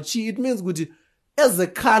 It means as a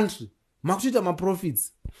country, makuchita ma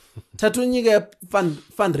profits. Tatonyika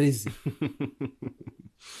fundraising.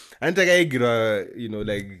 And like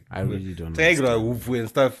I really don't know. And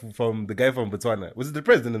stuff from the guy from Botswana. Was it the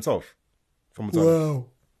president himself from Botswana? Wow.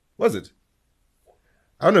 Was it?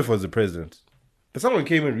 I don't know if it was the president. But someone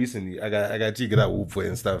came in recently. I got to get that whoop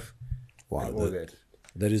and stuff. Wow,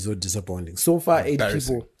 that is so disappointing. So far, 8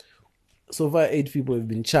 people have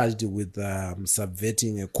been charged with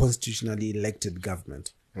subverting a constitutionally elected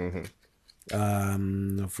government. From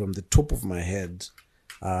the top of my head,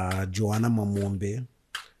 Joanna Mamombe,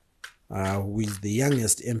 who is the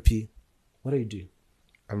youngest MP. What are you doing?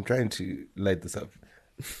 I'm trying to light this up.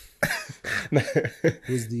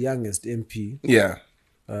 Who's the youngest MP? Yeah.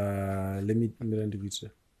 Let me run the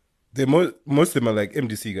picture. Most of them are like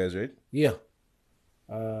MDC guys, right? Yeah.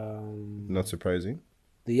 Not surprising.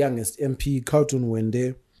 The youngest MP, Carlton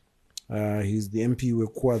Wende. He's the MP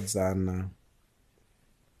with quads and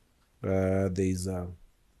there's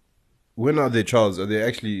when are they trials? Have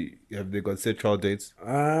they got set trial dates?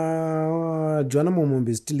 Joanna Momombe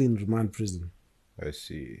is still in remand prison. I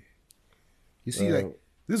see. You see,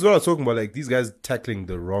 this is what I was talking about. Like these guys tackling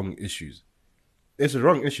the wrong issues. It's the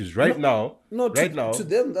wrong issues now. To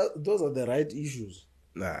them, those are the right issues.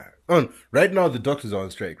 Nah. Right now, the doctors are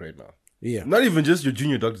on strike right now. Yeah. Not even just your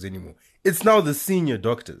junior doctors anymore. It's now the senior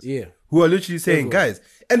doctors. Yeah. Who are literally saying, guys,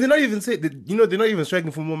 and they're not even saying, they're not even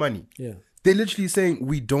striking for more money. Yeah. They're literally saying,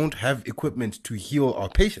 we don't have equipment to heal our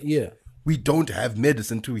patients. Yeah. We don't have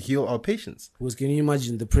medicine to heal our patients. Because can you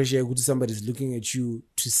imagine the pressure somebody's looking at you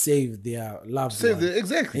to save their loved one?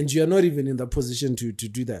 Exactly. And you're not even in the position to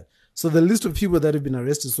do that. So the list of people that have been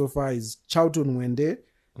arrested so far is Charlton Wende,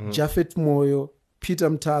 Japhet Moyo, Peter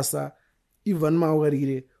Mtasa, Ivan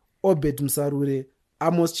Mawarire, Obed Msarure,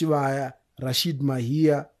 Amos Chivaya, Rashid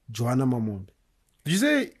Mahia, Joanna Mamombe. Did you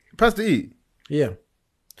say Pastor E? Yeah.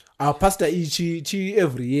 Our pastor chi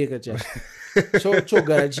every year kacha.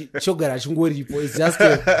 Chogara chingoripo. It's just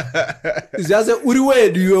a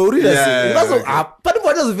uriwe do uri say. That's but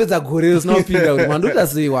what does veta gore is not figure manduta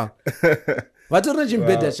say wa. Vatorna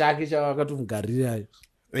chimbeda chake chakatumugarira.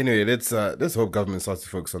 Anyway, let's hope government starts to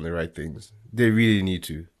focus on the right things. They really need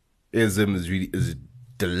to. ISM is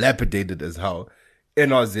dilapidated as hell.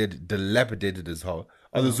 NRZ dilapidated as hell.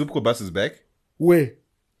 Are the Zupco buses back? Where?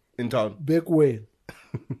 In town. Back where?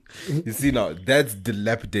 You see now, that's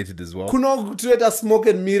dilapidated as well. Kuno create smoke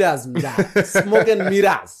and mirrors. Smoke and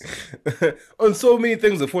mirrors. On so many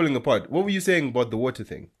things are falling apart. What were you saying about the water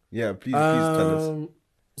thing? Yeah, please tell us.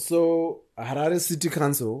 So Harare City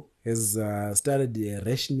Council has started a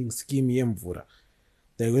rationing scheme here Mvura.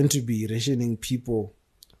 They're going to be rationing people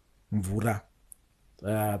Mvura.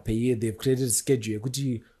 Per year they've created a schedule.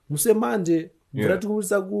 Kuti muse Monday Mvura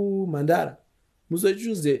tukubudisa ku Mandara. Muse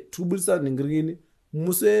Tuesday tukubudisa Ningrini.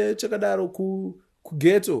 Muse chakadaro ku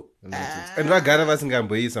ghetto. And Ragara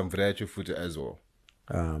vasingamboisa Mvura yacho futa as well.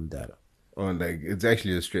 Dara. Oh, like it's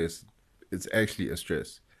actually a stress. It's actually a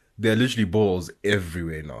stress. There are literally balls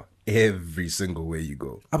everywhere now. Every single way you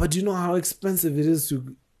go. But do you know how expensive it is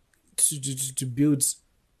to build?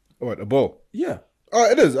 What, a ball? Yeah. Oh,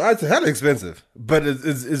 it is. It's hell expensive, but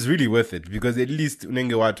it's really worth it because at least you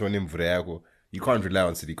can't rely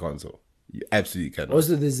on city council. You absolutely cannot.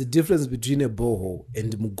 Also, there's a difference between a borehole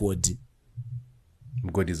and Mugodi.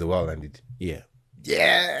 Mugodi is a well landed. Yeah.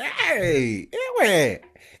 Yeah. Hey,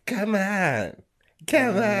 come on.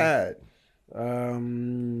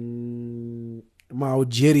 My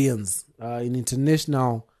Algerians in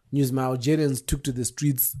international news, my Algerians took to the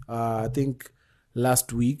streets, I think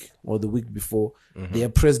last week or the week before. Their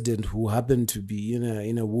president, who happened to be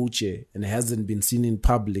in a wheelchair and hasn't been seen in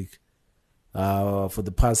public for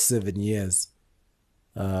the past 7 years,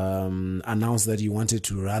 announced that he wanted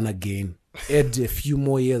to run again, add a few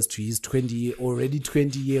more years to his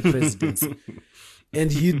 20-year presidency. And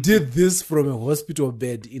he did this from a hospital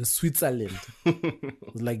bed in Switzerland.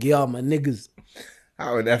 It's like, yeah, my niggas.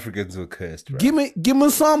 How an Africans were cursed, right? Give me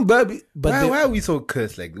some, baby. But why are we so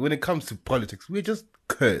cursed? Like, when it comes to politics, we're just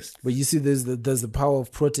cursed. But you see, there's the power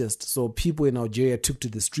of protest. So people in Algeria took to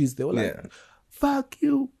the streets. They were like, fuck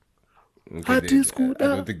you. Okay, I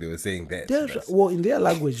don't think they were saying that. Well, in their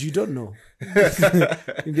language, you don't know.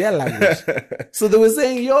 In their language. So they were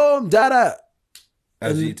saying, yo, Dada.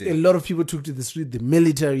 And a lot of people took to the street. The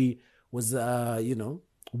military was,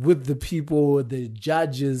 with the people. The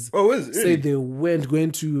judges said they weren't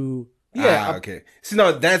going to. Yeah. Okay. See,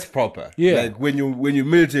 now that's proper. Yeah. Like when you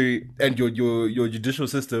military and your judicial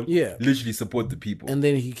system. Yeah. Literally support the people. And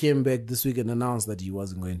then he came back this week and announced that he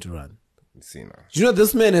wasn't going to run. See now. You know,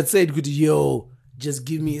 this man had said, "Yo, just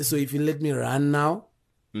give me. So if you let me run now,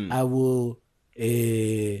 I will.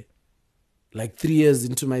 3 years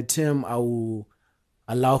into my term, I will."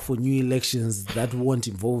 Allow for new elections that won't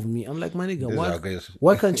involve me. I'm like, my nigga,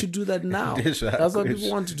 why can't you do that now? That's what people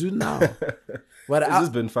want to do now. But this has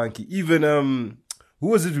been funky. Even who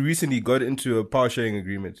was it who recently got into a power sharing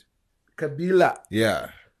agreement? Kabila. Yeah.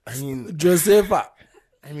 I mean Josepha.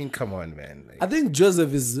 I mean, come on, man. Like, I think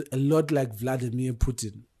Joseph is a lot like Vladimir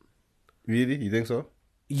Putin. Really? You think so?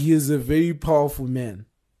 He is a very powerful man.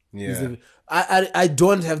 Yeah. I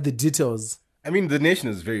don't have the details. I mean, the nation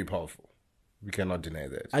is very powerful. We cannot deny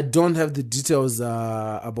that. I don't have the details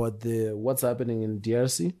about what's happening in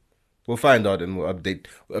DRC. We'll find out and we'll update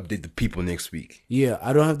the people next week. Yeah,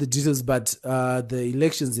 I don't have the details, but the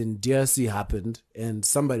elections in DRC happened and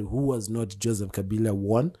somebody who was not Joseph Kabila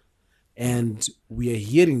won. And we are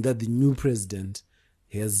hearing that the new president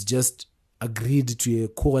has just agreed to a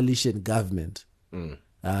coalition government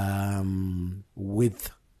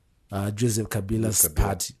with Joseph Kabila's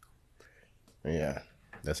party. Yeah.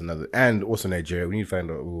 That's another, and also Nigeria. We need to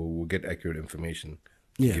find out. We'll get accurate information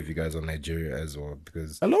to give you guys on Nigeria as well,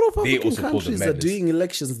 because a lot of African countries are doing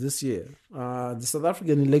elections this year. The South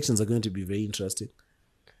African elections are going to be very interesting.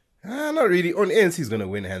 Not really. On ANC is going to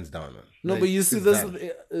win hands down. Man. No, but you see,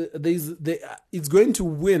 it's going to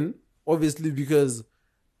win obviously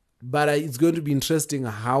but it's going to be interesting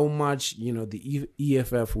how much the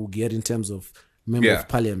EFF will get in terms of member of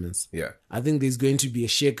parliaments. Yeah, I think there's going to be a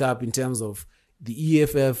shake-up in terms of the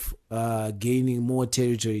EFF gaining more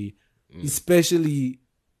territory, especially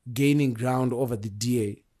gaining ground over the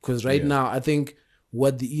DA. Because right now, I think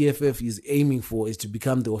what the EFF is aiming for is to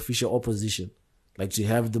become the official opposition, like to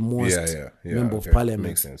have the most member of parliament.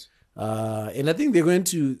 Makes sense. And I think they're going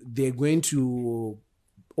to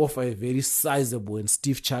offer a very sizable and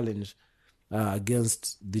stiff challenge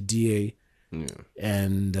against the DA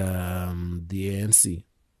and the ANC.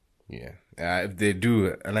 Yeah, If they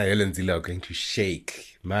do, and Helen Zilla are going to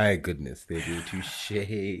shake. My goodness, they're going to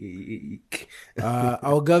shake.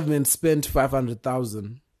 Our government spent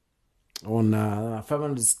 500,000 on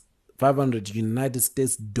 500 United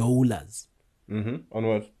States dollars. On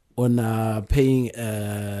what? On paying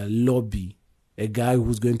a guy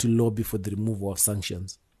who's going to lobby for the removal of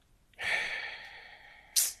sanctions.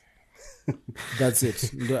 That's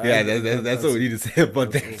it. That's all we need to say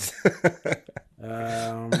about that.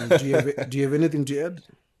 Do you have anything to add?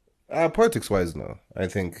 Politics wise, no. I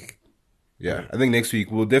think next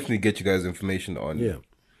week we'll definitely get you guys information on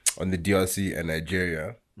the DRC and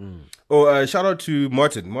Nigeria. Oh, shout out to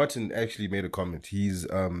Martin. Martin actually made a comment. He's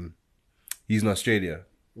in Australia.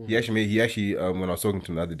 He actually when I was talking to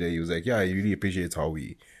him the other day, he was like, yeah, he really appreciates how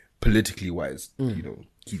we politically wise,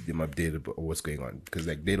 keep them updated about what's going on, because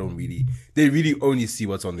like they really only see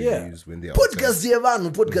what's on the news when they're podcast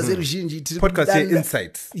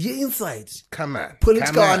insight. Come on,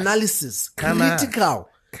 political analysis, critical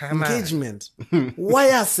engagement.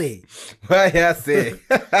 Whayasay.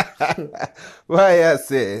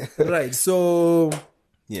 Right, so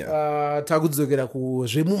takudzokera ku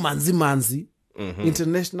zvemumanzi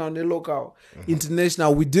international and local.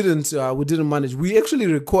 International, we didn't manage. We actually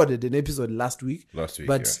recorded an episode last week,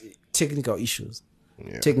 but technical issues.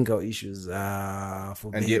 And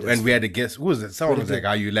we had a guest. Who was it? Someone was like,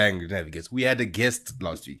 "Are you lying? We didn't have a guest." We had a guest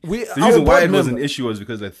last week. The reason why it was an issue was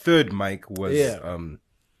because the third mic was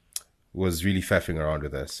really faffing around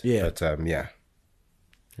with us. But what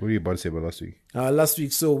were you about to say about last week? Last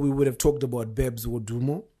week, so we would have talked about Babs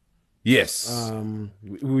Wodumo. Yes.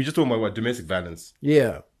 We were just talking about what, domestic violence.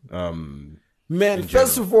 Yeah. Man,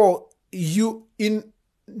 first of all, you in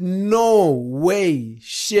no way,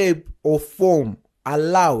 shape, or form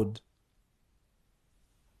allowed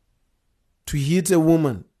to hit a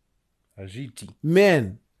woman.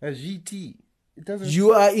 Man. It doesn't.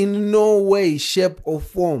 You are in no way, shape, or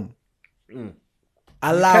form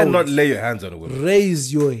allowed. You cannot lay your hands on a woman.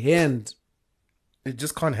 Raise your hand. It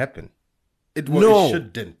just can't happen. It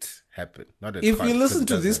shouldn't happen. If you listen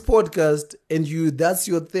to this podcast and that's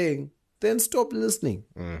your thing, then stop listening.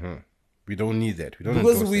 We don't need that. We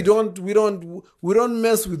don't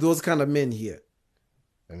mess with those kind of men here.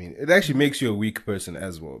 I mean, it actually makes you a weak person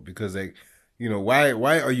as well, because like,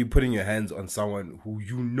 why are you putting your hands on someone who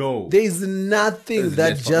there is nothing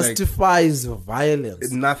that justifies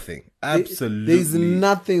violence. Nothing. Absolutely. There is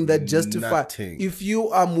nothing that justifies. If you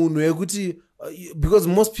are munwekuti, because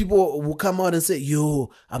most people will come out and say,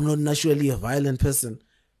 yo, I'm not naturally a violent person.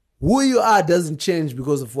 Who you are doesn't change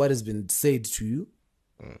because of what has been said to you.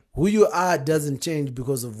 Who you are doesn't change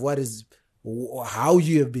because of how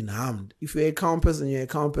you have been harmed. If you're a calm person, you're a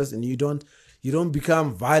calm person. You don't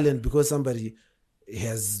become violent because somebody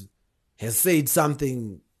has said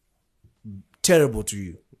something terrible to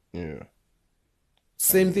you. Yeah.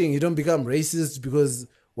 Same thing. You don't become racist because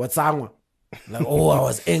what's wrong? Like, I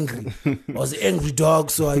was angry. I was an angry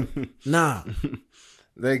dog, so nah.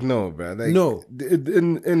 Like, no, bro. Like, no.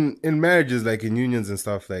 In marriages, like in unions and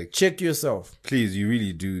stuff, like, check yourself. Please, you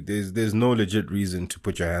really do. There's no legit reason to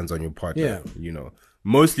put your hands on your partner. Yeah.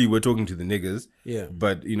 Mostly we're talking to the niggas. Yeah.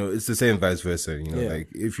 But, it's the same vice versa. Like,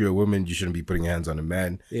 if you're a woman, you shouldn't be putting your hands on a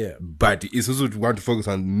man. Yeah. But it's also want to focus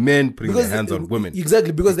on men putting their hands on women.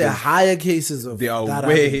 Exactly, because there are higher cases of there are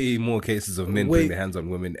way more cases of men putting their hands on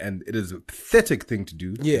women, and it is a pathetic thing to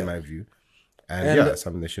do, in my view. And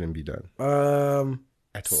something that shouldn't be done.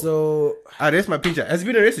 At all. So that's my picture. Has he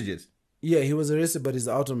been arrested yet? Yeah, he was arrested, but he's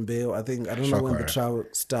out on bail. I don't know when the trial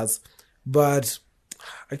starts. But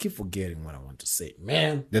I keep forgetting what I want to say.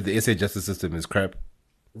 Man. That the SA justice system is crap.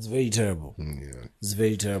 It's very terrible. Yeah. It's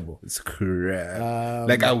very terrible. It's crap.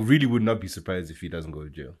 Like, I really would not be surprised if he doesn't go to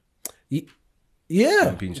jail.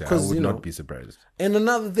 Yeah. I would not be surprised. And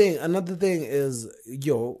another thing is,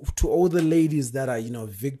 to all the ladies that are,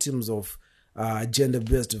 victims of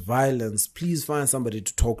gender-based violence, please find somebody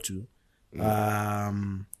to talk to.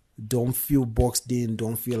 Don't feel boxed in.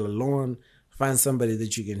 Don't feel alone. Find somebody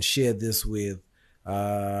that you can share this with,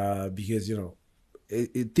 because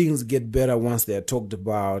things get better once they are talked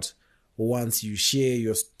about. Once you share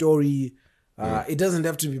your story, it doesn't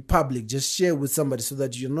have to be public. Just share with somebody so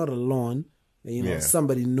that you're not alone.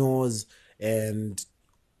 Somebody knows, and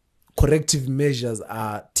corrective measures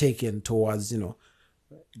are taken towards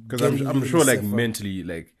because I'm sure, like, mentally,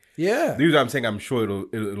 like, the reason I'm saying I'm sure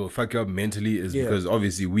it'll fuck you up mentally is because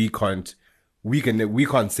obviously we can't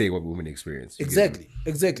say what women experience. Exactly.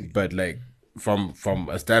 But like from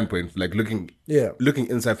a standpoint, like looking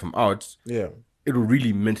inside from out, it'll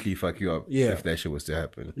really mentally fuck you up if that shit was to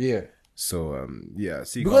happen. Yeah. So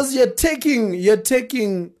see, because you're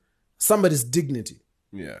taking somebody's dignity.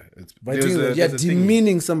 Yeah, it's By doing that, you're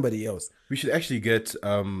demeaning somebody else. We should actually get.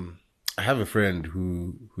 I have a friend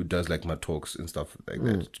who does like my talks and stuff like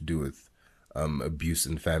that to do with abuse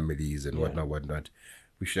in families and whatnot.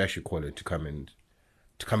 We should actually call it to come and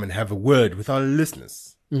have a word with our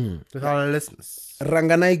listeners. With our listeners.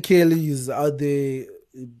 Ranganai Kelly is out there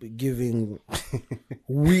giving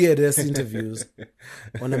weird ass interviews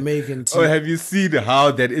on American TV. Oh, have you seen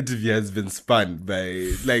how that interview has been spun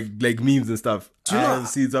by like memes and stuff? Do you know,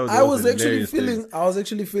 I was actually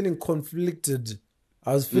feeling conflicted.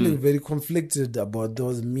 I was feeling very conflicted about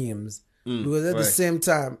those memes because at the same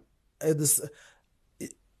time,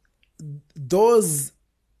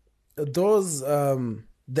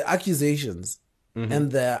 the accusations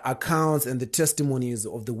and the accounts and the testimonies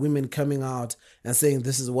of the women coming out and saying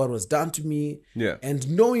this is what was done to me, and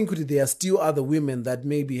knowing that there are still other women that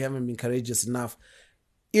maybe haven't been courageous enough,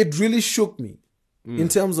 it really shook me in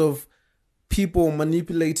terms of people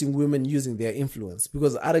manipulating women using their influence,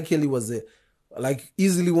 because R. Kelly was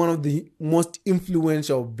easily one of the most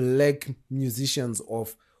influential black musicians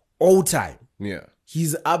of all time. Yeah,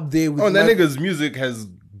 he's up there with. Oh, that nigga's music has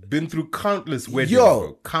been through countless weddings.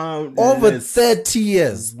 Over 30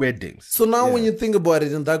 years weddings. So now, when you think about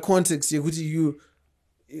it in that context,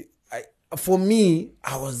 for me,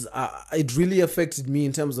 it really affected me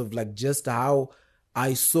in terms of like just how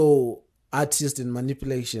I saw artists in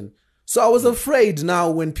manipulation. So I was afraid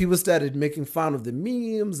now when people started making fun of the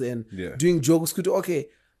memes and doing jokes. Okay,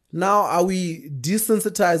 now are we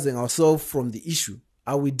desensitizing ourselves from the issue?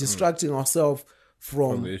 Are we distracting ourselves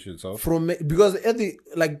from the issue itself? Because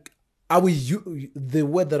are we the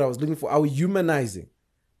word that I was looking for? Are we humanizing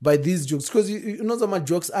by these jokes? Because you know some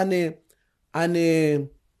jokes are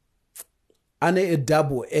a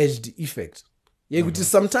double-edged effect.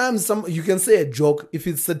 Sometimes you can say a joke if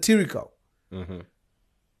it's satirical.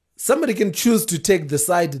 Somebody can choose to take the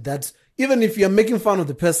side that even if you're making fun of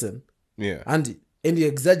the person, and you're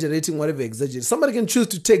exaggerating whatever you exaggerate, somebody can choose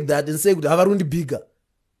to take that and say, "Havarundi bigger."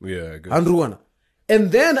 Yeah, good.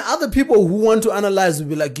 And then other people who want to analyze will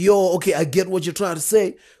be like, "Yo, okay, I get what you're trying to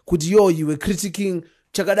say. You were critiquing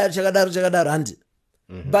chagadar, Andy."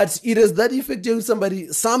 But it is that effect.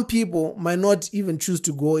 Some people might not even choose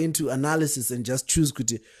to go into analysis and just choose,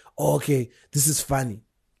 okay, this is funny.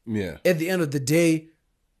 Yeah. At the end of the day,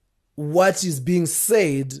 what is being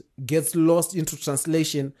said gets lost into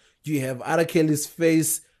translation. You have R. Kelly's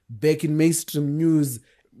face back in mainstream news,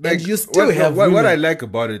 and you still have what I like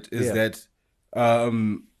about it is that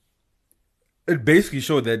it basically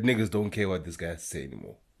showed that niggas don't care what this guy has to say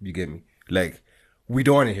anymore. You get me? Like, we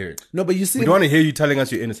don't want to hear it. No, but you see, we don't want to hear you telling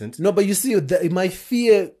us you're innocent. No, but you see, my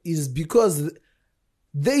fear is because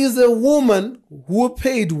there is a woman who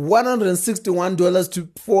paid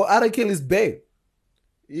 $161 for R. Kelly's bail.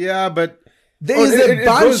 Yeah, but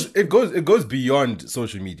it goes beyond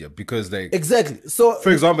social media, because exactly. So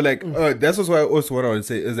for example, that's also what I would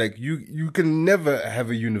say is you can never have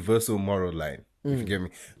a universal moral line. If you get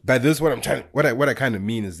me. By this, what I kind of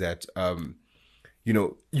mean is that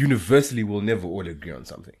universally we'll never all agree on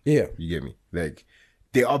something. Yeah, you get me. Like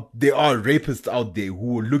there are rapists out there who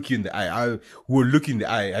will look you in the eye.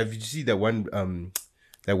 Have you seen that one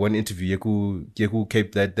interview Yeku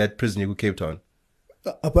Cape that prison Yeku Cape Town?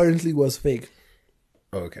 Apparently was fake.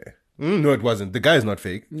 Okay. No, it wasn't. The guy is not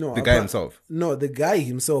fake. No, the guy himself. No, the guy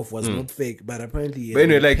himself was not fake, but apparently he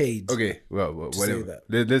paid. Okay, well, whatever.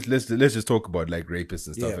 Let's just talk about rapists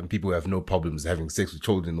and stuff and people who have no problems having sex with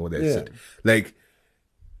children and all that shit. Like,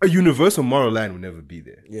 a universal moral line will never be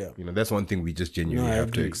there. Yeah, that's one thing we just genuinely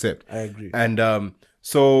have to accept. I agree. And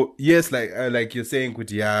so yes, like you're saying,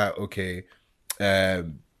 okay,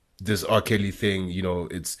 this R. Kelly thing,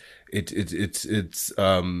 it's like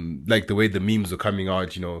the way the memes are coming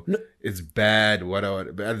out, it's bad,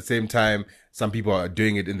 whatever. But at the same time, some people are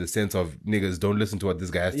doing it in the sense of niggas don't listen to what this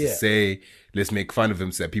guy has to say. Let's make fun of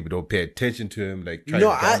him so that people don't pay attention to him.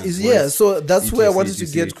 So that's where I wanted to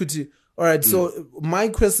get Kuti. All right. So my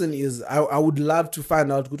question is, I would love to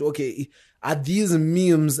find out, okay, are these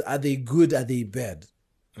memes, are they good? Are they bad?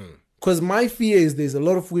 Because my fear is there's a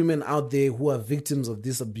lot of women out there who are victims of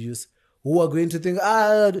this abuse, who are going to think,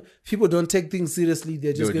 people don't take things seriously.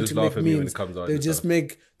 They're just going to make memes.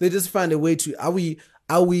 They just find a way to. Are we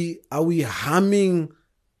harming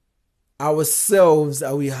ourselves?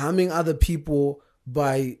 Are we harming other people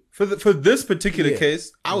by? For this particular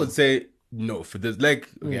case, I would say no. For this, I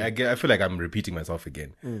feel like I'm repeating myself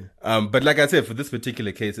again. But like I said, for this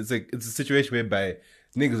particular case, it's a situation whereby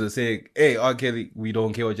niggas are saying, "Hey, R. Kelly, we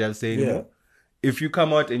don't care what you have to say anymore." If you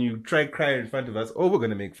come out and you try crying in front of us, we're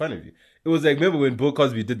gonna make fun of you. It was like, remember when Bill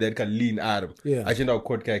Cosby did that kind of lean Adam? Yeah. I out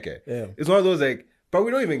court keke. Yeah. It's one of those like, but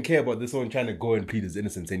we don't even care about this one trying to go and plead his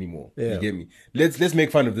innocence anymore. Yeah. You get me? Let's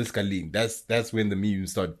make fun of this Kalin. That's when the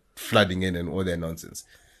memes start flooding in and all that nonsense.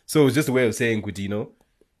 So it's just a way of saying, Coutinho,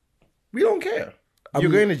 we don't care.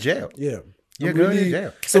 You're going to jail. Yeah. You're going to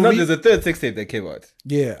jail. So and now there's a third sex tape that came out.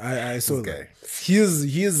 Yeah, I saw that.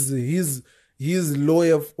 His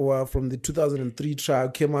lawyer from the 2003 trial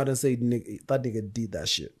came out and said that nigga did that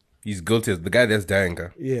shit. He's guilty as the guy that's dying. Huh?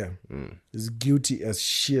 Yeah. He's guilty as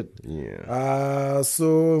shit. Yeah.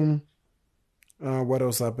 So what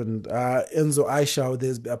else happened? Enzo Aishao,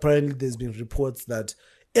 there's been reports that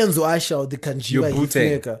Enzo Aishao, the Kanjiwa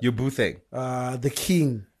hitmaker, your Boothang, the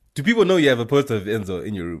king. Do people know you have a poster of Enzo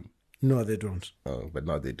in your room? No, they don't. Oh, but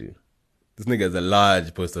now they do. This nigga has a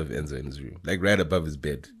large poster of Enzo in his room, like right above his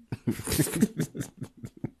bed. What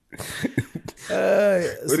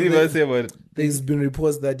do you say about it? There's been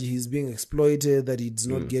reports that he's being exploited, that he's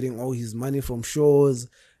not getting all his money from shows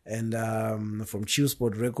and from Chill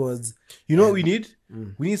Sport Records. You know what we need?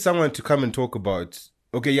 We need someone to come and talk about.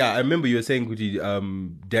 Okay, yeah, I remember you were saying,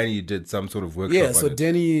 Danny did some sort of workshop. Yeah, so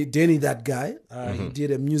Danny, that guy, he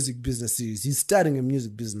did a music business series. He's starting a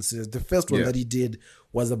music business series. The first one that he did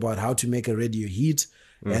was about how to make a radio hit,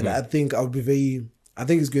 and I think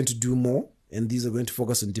he's going to do more, and these are going to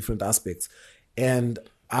focus on different aspects. And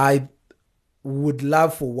I would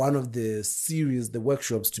love for one of the series, the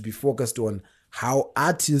workshops, to be focused on how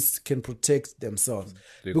artists can protect themselves.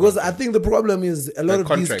 Because I think the problem is a lot of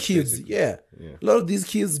these kids, a lot of these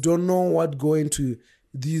kids don't know what go into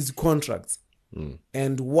these contracts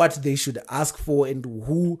and what they should ask for and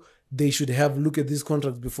who they should have look at these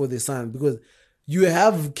contracts before they sign. Because you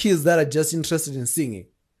have kids that are just interested in singing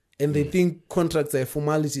and they think contracts are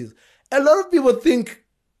formalities. A lot of people think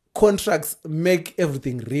contracts make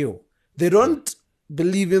everything real. They don't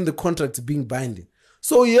believe in the contracts being binding.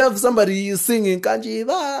 So you have somebody singing Kanji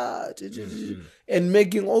and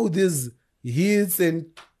making all these hits and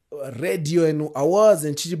radio and awards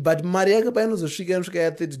and but Mariaka Painos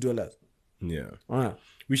at $30. Yeah.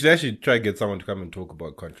 We should actually try to get someone to come and talk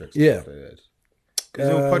about contracts. Yeah. Because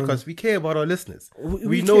podcast, we care about our listeners.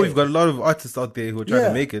 We know we've got a lot of artists out there who are trying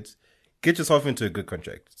to make it. Get yourself into a good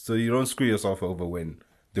contract so you don't screw yourself over when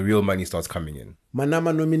the real money starts coming in.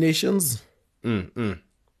 Manama nominations.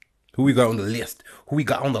 Who we got on the list?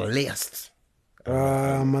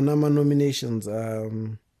 Manama nominations.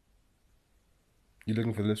 You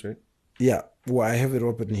looking for the list, right? Yeah. Well, I have it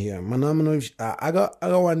open here. Manama nominations. I got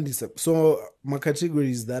one this. So my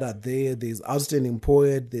categories that are there. There's outstanding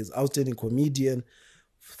poet. There's outstanding comedian.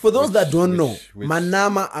 For those that don't know,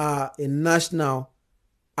 Manama are a national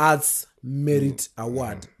arts merit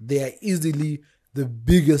award. They are easily the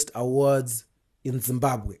biggest awards in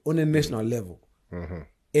Zimbabwe on a national level.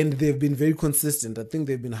 And they've been very consistent. I think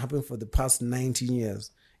they've been happening for the past 19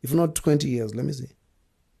 years, if not 20 years. Let me see.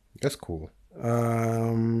 That's cool.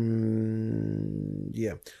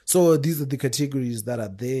 Yeah. So these are the categories that are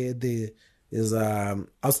there. There is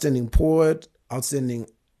outstanding poet, outstanding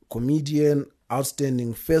comedian,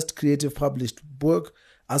 outstanding first creative published book,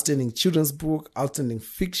 outstanding children's book, outstanding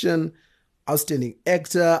fiction, outstanding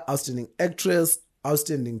actor, outstanding actress,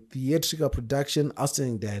 outstanding theatrical production,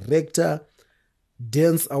 outstanding director,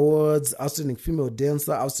 dance awards, outstanding female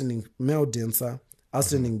dancer, outstanding male dancer,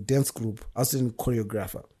 outstanding dance group, outstanding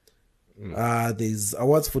choreographer. There's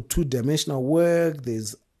awards for two-dimensional work.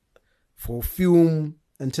 There's for film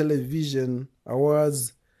and television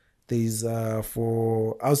awards. There's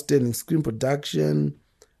for outstanding screen production,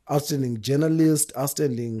 outstanding journalist,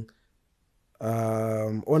 outstanding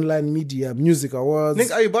online media, music awards.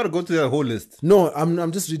 Nick, are you about to go through that whole list? No,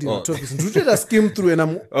 I'm just reading the topics. I skim through and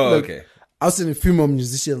I'm okay. Outstanding female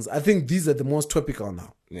musicians. I think these are the most topical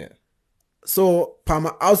now. Yeah. So,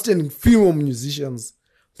 Pama, outstanding female musicians.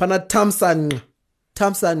 Pana Tamsan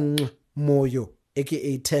Moyo,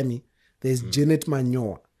 aka Tammy. There's Janet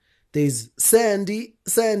Manyoa. There's Sandy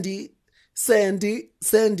Sandondebe.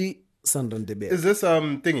 Is this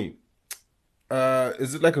thingy?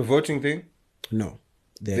 Is it like a voting thing? No.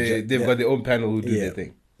 They've got their own panel who do their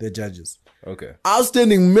thing. They're judges. Okay.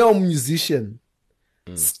 Outstanding male musician.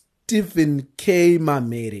 Stephen K.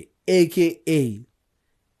 Mamere, aka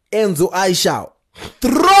Enzo Aishao.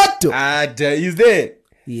 Trotto! He's there.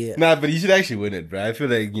 Yeah. Nah, but he should actually win it, bro. I feel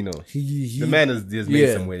like, the man has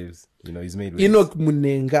made some waves. He's made waves. Enoch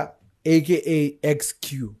Munenga, aka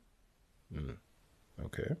XQ.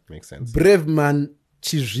 Okay, makes sense. Brave Man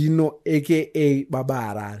Chirino, aka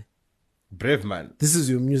Babarari. Brave Man. This is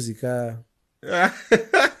your music.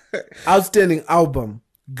 Outstanding album,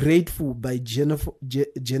 Grateful by Janet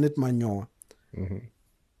Manyoa.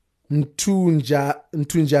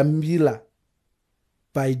 Ntunjambila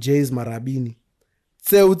by Jays Marabini.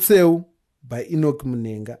 Tseu Tseu by Enoch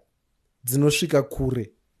Mnenga. Dzinosvika Kure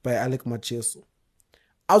by Alec Macheso.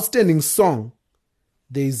 Outstanding song,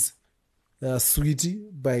 there's Sweetie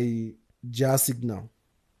by Ja Signal.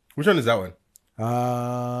 Which one is that one?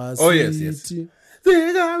 Yes.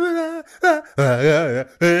 There's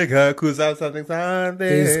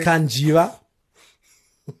Kanjiva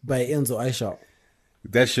by Enzo Aisha.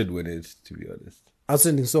 That should win it, to be honest.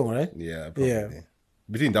 Outstanding song, right? Yeah, probably. Yeah.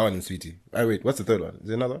 Between that one and Sweetie. Wait, what's the third one? Is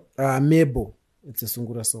there another? Mebo. It's a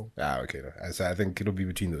Sungura song. Okay. So I think it'll be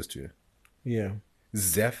between those two. Yeah.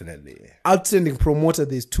 Definitely. Outstanding promoter,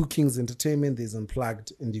 there's Two Kings Entertainment, there's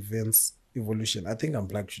Unplugged and Events Evolution. I think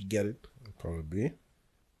Unplugged should get it. Probably.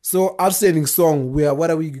 So, outstanding song, what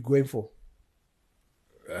are we going for?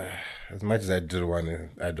 As much as I don't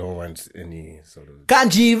want any sort of...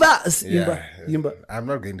 Kanjiva! Yimba. I'm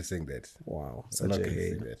not going to sing that. Wow. I'm not going to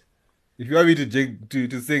sing that. If you want me to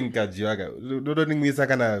sing Kanjiva, don't think me some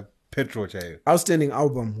kind of petrol child. Outstanding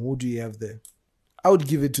album, who do you have there? I would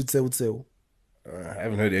give it to Tseu Tseu. I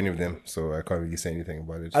haven't heard any of them, so I can't really say anything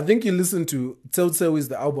about it. I think you listen to Tseu Tseu is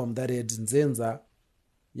the album that had Nzenza.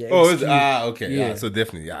 Yeah, okay. Yeah. So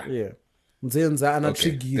definitely, Yeah. Nzenza,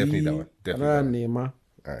 Trigiri. Definitely that one. Definitely. Nema.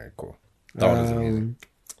 All right, cool. That one is amazing.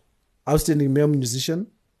 Outstanding male musician.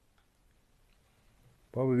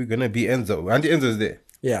 Probably gonna be Enzo. Auntie Enzo's there.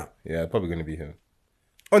 Yeah. Yeah, probably gonna be him.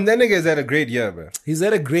 Oh, that nigga has had a great year, bro. He's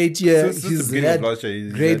had a great year. He's had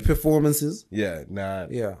great performances. Yeah,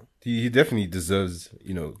 Yeah. He definitely deserves,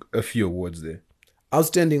 a few awards there.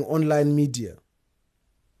 Outstanding online media.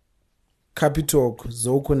 Capitalk,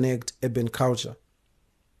 Zo Connect, Urban Culture.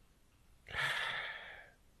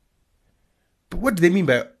 But what do they mean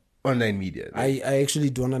by online media? I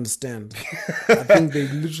actually don't understand. I think they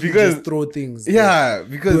literally just throw things. Yeah,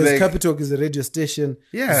 because Capitalk is a radio station.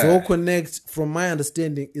 Yeah. Zo Connect, from my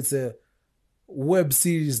understanding, it's a web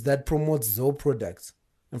series that promotes Zo products.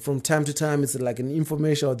 And from time to time, it's like an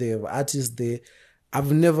infomercial. They have artists there.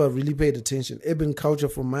 I've never really paid attention. Urban Culture,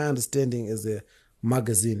 from my understanding, is a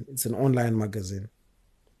magazine. It's an online magazine.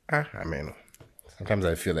 I mean, sometimes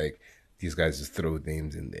I feel like these guys just throw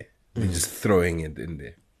names in there. They're just throwing it in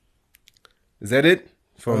there. Is that it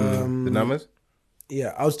from the numbers?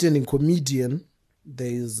 Yeah, outstanding comedian.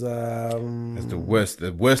 There's That's the worst.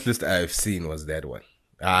 The worst list I've seen was that one.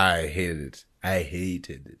 I hated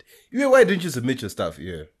it. Why didn't you submit your stuff?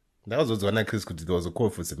 Yeah, that was one because there was a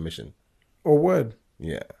call for submission. Oh, word.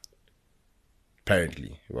 Yeah.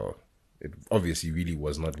 Apparently, well, it obviously really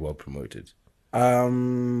was not well promoted. I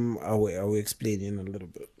will explain in a little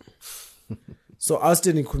bit. So,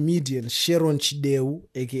 outstanding comedian Sharon Chideu,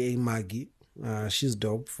 aka Maggie, she's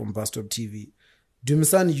dope, from Bus Stop TV.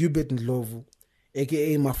 Dumisani Hubert Ndlovu,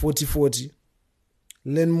 aka Ma 4040.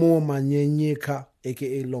 Lenmo Manyenyeka,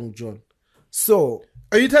 aka Long John. So,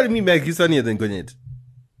 are you telling me Maggie's funnier than Gonyet?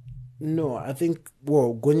 No, I think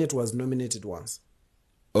Gonyet was nominated once.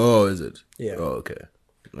 Oh, is it? Yeah. Oh, okay.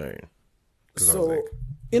 All right. So,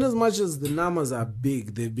 in as much as the numbers are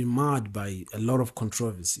big, they've been marred by a lot of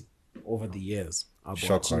controversy over the years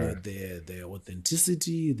about their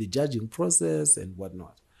authenticity, the judging process, and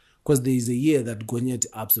whatnot. Because there is a year that Gonyet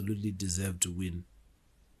absolutely deserved to win.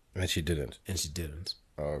 And she didn't.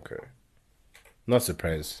 Oh, okay. Not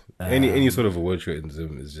surprised. Any sort of award show in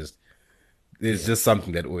Zoom is just just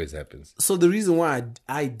something that always happens. So the reason why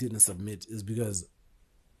I didn't submit is because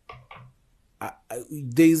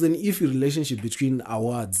there is an iffy relationship between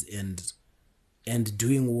awards and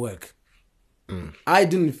doing work. I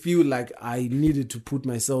didn't feel like I needed to put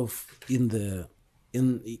myself in the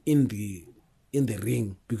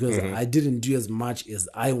ring because I didn't do as much as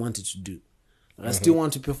I wanted to do. I still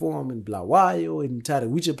want to perform in Blawayo and Tare,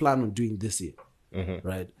 which I plan on doing this year.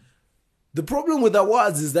 Right? The problem with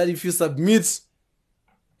awards is that if you submit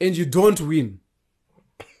and you don't win,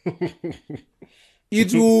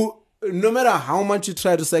 it will, no matter how much you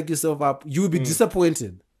try to psych yourself up, you will be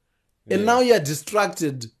disappointed. And now you're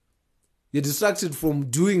distracted. You're distracted from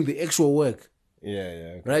doing the actual work. Yeah.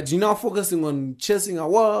 Okay. Right? You're now focusing on chasing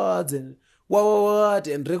awards and what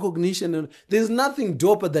and recognition. And there's nothing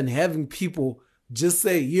doper than having people just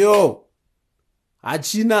say, yo,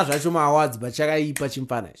 achina zvachoma awards but chakaipa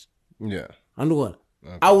chimpanacho. Yeah. Okay.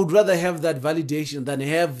 I would rather have that validation than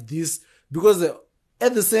have this, because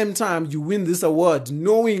at the same time you win this award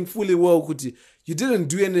knowing fully well Kuti, you didn't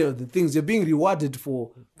do any of the things you're being rewarded for.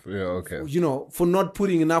 Yeah, okay. For not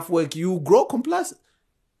putting enough work, you grow complacent.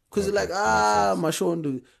 Because you're like,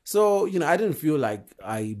 Mashondo. So, I didn't feel like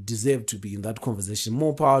I deserved to be in that conversation.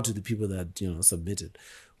 More power to the people that, submitted.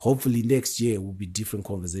 hopefully next year will be different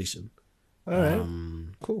conversation. All right.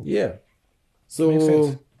 Cool. Yeah. Makes sense.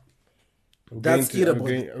 So that's it about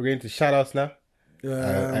we're going to shout outs now.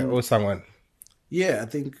 I owe someone. Yeah, I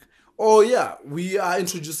think. Oh yeah, we are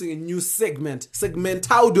introducing a new segment,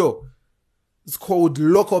 segmentado. It's called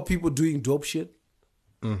Local People Doing Dope Shit.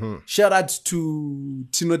 Shout out to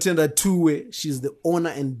Tinotenda Tuwe. She's the owner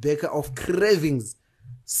and baker of Cravings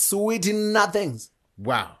Sweet Nothings.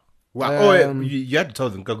 Wow. You had to tell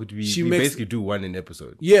them we basically do one in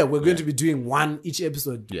episode. Yeah, we're going to be doing one each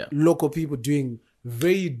episode. Yeah. Local people doing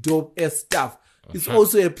very dope ass stuff. It's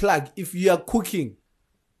also a plug if you are cooking.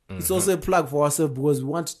 It's also a plug for ourselves because we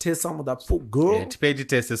want to test some of that food, girl. Yeah, to pay the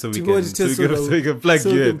tester so we can plug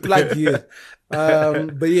you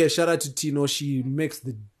in. But yeah, shout out to Tino. She makes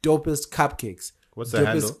the dopest cupcakes. What's the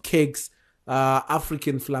handle? Dopest cakes.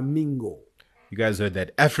 African Flamingo. You guys heard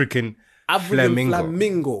that? African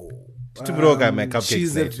Flamingo.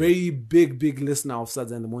 She's a very big listener of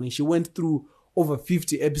Saturday in the Morning. She went through over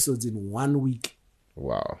 50 episodes in 1 week.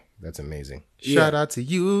 Wow, that's amazing. Shout out to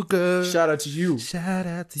you, girl. Shout out to you. Shout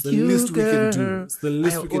out to it's the you, least girl. We can do. It's the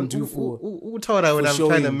least we can do for. Who told her when I'm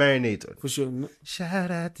trying to marinate on? For sure. Shout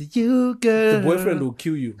out to you, girl. The boyfriend will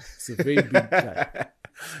kill you. It's a very big guy.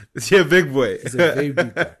 It's your big boy. It's a very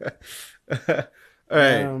big guy. All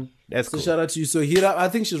right. That's so cool. Shout out to you. So Hira, I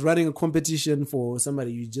think she's running a competition for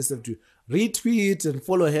somebody. You just have to retweet and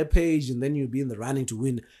follow her page, and then you'll be in the running to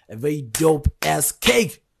win a very dope ass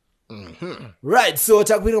cake. Right. So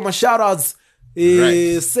takwira my shout outs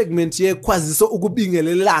segment here kwazi so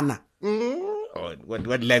ukubingelelana.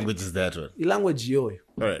 What language is that one? Language yo. All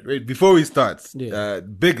right, wait, before we start,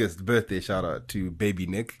 biggest birthday shout out to Baby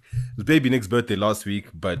Nick. It was Baby Nick's birthday last week,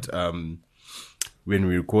 but when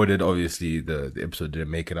we recorded, obviously the episode didn't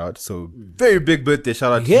make it out. So very big birthday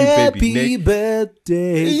shout out to you, Baby Nick. Happy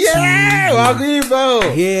birthday. Yeah,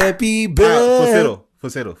 happy birthday.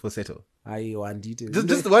 Falsetto. I want it.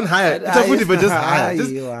 Just one higher. It's a foodie, but just higher.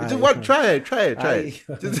 Just one. Try it.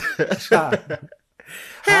 Just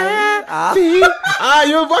happy.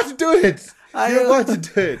 You're about to do it.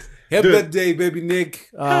 Happy birthday, Baby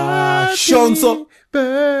Nick. Shonso.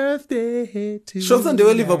 Birthday to Shonso de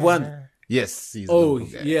Liverpool. Yes.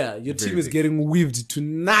 Yeah. Your team is getting weaved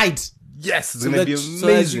tonight. Yes, it's gonna be amazing. So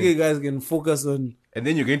that you guys can focus on. And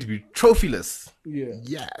then you're going to be trophyless. Yeah.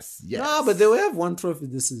 Yes. Nah, but they will have one trophy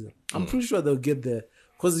this season. I'm pretty sure they'll get there.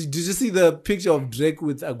 Because did you see the picture of Drake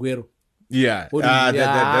with Aguero? Yeah.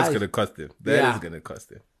 That's going to cost him. That is going to cost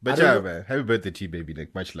him. But yeah, man. Happy birthday to you, Baby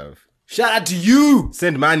Nick. Much love. Shout out to you.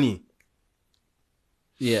 Send money.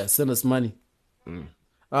 Yeah, send us money.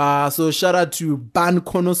 So shout out to Ban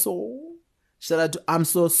Konoso. Shout out to I'm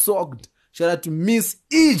So Soaked. Shout out to Miss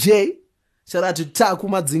EJ. Shout out to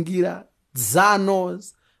Takuma Zingira.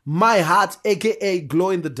 Zanos, My Heart, aka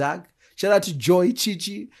Glow in the Dark. Shout out to Joy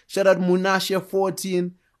Chichi. Shout out to Munashe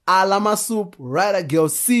 14, Alama Soup, Rider Girl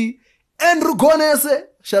C, Andrew Gonese.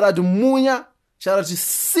 Shout out to Munya. Shout out to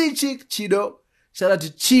Sichik Chido. Shout out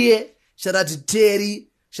to Chie. Shout out to Terry.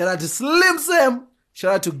 Shout out to Slim Sam.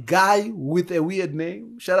 Shout out to Guy with a weird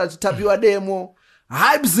name. Shout out to Tapiwa Demo.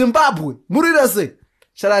 Hype Zimbabwe. Muridase.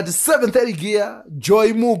 Shout out to 730 Gear.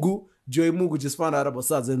 Joy Mugu. Joy Mugu just found out about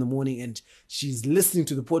Saturday in the Morning, and she's listening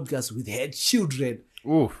to the podcast with her children.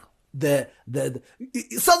 Oof. The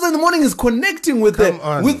Saturday in the Morning is connecting with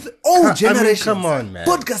old generations. Come on, man.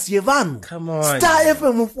 Podcast Yevanu. Come on. Star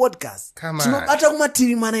FM podcast. Come on. Tinobata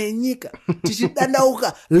kumativi mana enyika.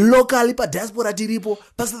 Tichidandauka locally pa diaspora tiripo,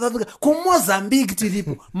 pa South Africa, ku Mozambique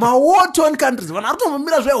tiripo. Ma war-torn countries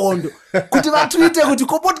vanatomira zvehondo kuti vatwite kuti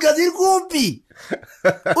ko podcast iri kupi.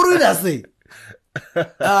 Urida sei?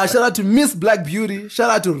 Shout out to Miss Black Beauty. Shout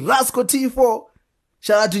out to Rasco T4.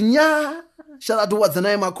 Shout out to Nya. Shout out to What's the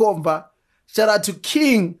Name Akomba. Shout out to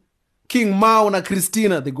King Mao and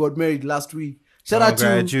Christina. They got married last week. Shout out to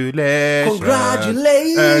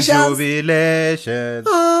Congratulations. Jubilations.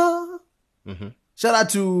 Shout out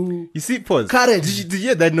to you see, pause. Courage. Did you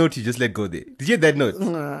hear that note you just let go there? Did you hear that note?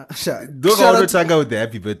 Shout out with the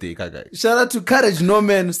happy birthday, Kaka. Shout out to Courage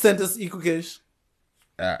Norman sent us EcoCash.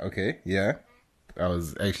 Okay, yeah. I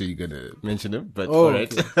was actually gonna mention him, but all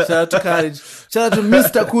right. Okay. Shout out to Courage. Shout out to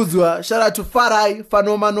Mr. Kuzwa. Shout out to Farai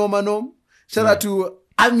Fanoma. Shout out to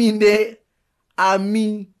Aminde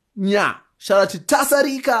Aminya. Shout out to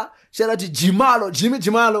Tasarika. Shout out to Jimmy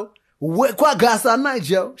Jimalo. Kwagasa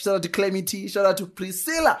Nigel. Shout out to Clemity. Shout out to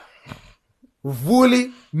Priscilla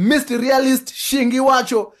Vuli, Mr. Realist Shingi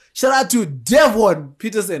Wacho. Shout out to Devon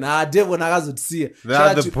Peterson. Devon Agazutsia.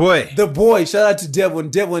 The boy. Shout out to Devon.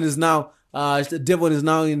 Devon is now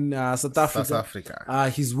in South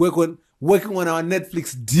Africa. He's working working on our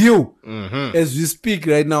Netflix deal as we speak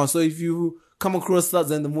right now. So if you come across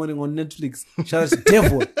Saturday in the Morning on Netflix, shout out to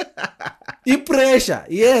Devil. Pressure.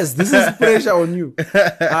 Yes, this is pressure on you.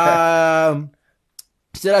 Shout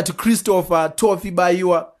out to Christopher, Tofi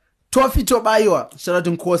Tobayua. Shout out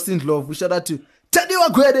to Nkosi Love. Shout out to Tadiwa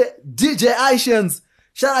Gwede, DJ Aishans.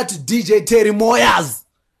 Shout out to DJ Terry Moyas.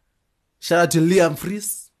 Shout out to Liam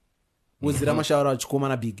Fries. Was the Rama shout out to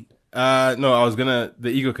Komana Biggie? No, I was gonna the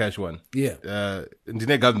Ego Cash one. Yeah.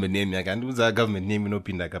 Ndine government name I can use a government name no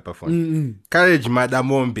pinda kapa phone. Courage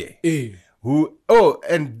Madamombe. Who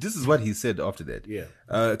and this is what he said after that. Yeah.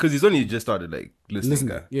 Because he's only just started like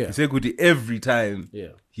listening. Yeah. He said Kuti every time Yeah.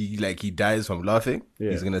 he dies from laughing,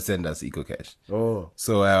 Yeah. he's gonna send us Eco Cash. Oh.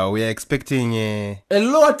 So we are expecting a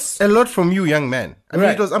lot from you, young man. I mean,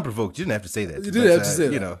 Right. it was unprovoked. You didn't have to say that. You didn't have to say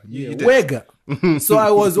that. You know, you did. Wega. So I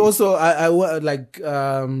was also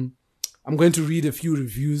I'm going to read a few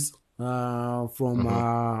reviews from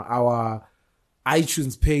our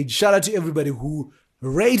iTunes page. Shout out to everybody who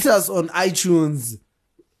rate us on iTunes.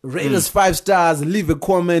 Rate us 5 stars. Leave a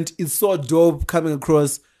comment. It's so dope coming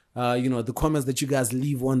across. The comments that you guys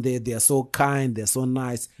leave on there. They are so kind. They're so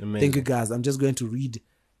nice. Amazing. Thank you, guys. I'm just going to read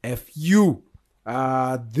a few.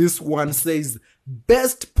 This one says,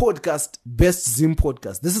 best podcast, best Zim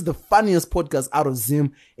podcast. This is the funniest podcast out of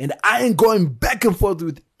Zim, and I ain't going back and forth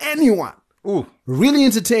with anyone. Ooh. Really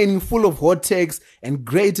entertaining, full of hot takes, and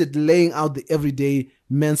great at laying out the everyday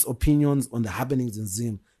men's opinions on the happenings in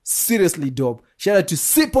Zim. Seriously dope. Shout out to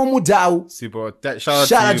Sipo Mudau. Super.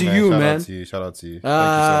 Shout out to you, man. Shout out to you. Thank you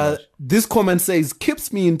so much. This comment says,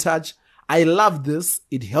 keeps me in touch. I love this.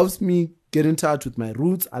 It helps me get in touch with my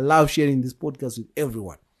roots. I love sharing this podcast with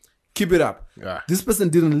everyone. Keep it up. Yeah. This person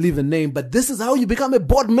didn't leave a name, but this is how you become a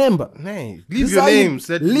board member. Hey, leave your name.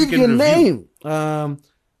 Leave your name.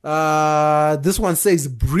 This one says,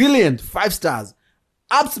 brilliant. 5 stars.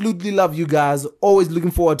 Absolutely love you guys. Always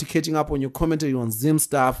looking forward to catching up on your commentary on Zim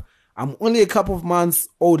stuff. I'm only a couple of months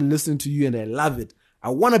old listening to you and I love it. I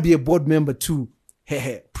want to be a board member too.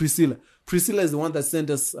 Priscilla. Priscilla is the one that sent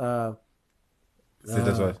us. Send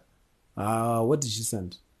us what? What did she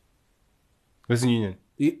send? Western Union.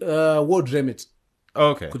 World Remit. Oh,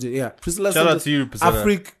 okay. Yeah. Priscilla Shout sent out us to you,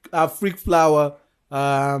 Priscilla. Freak Flower.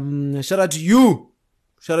 Shout out to you.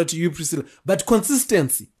 Shout out to you, Priscilla. But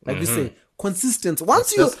consistency, like we say, consistency.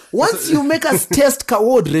 Once you make us test ka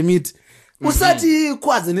World Remit, usati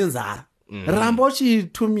kwazi nenzara. Ramba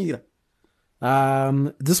uchitumira.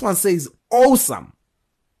 This one says awesome.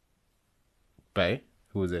 Bye.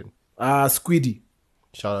 Who was it? Squiddy.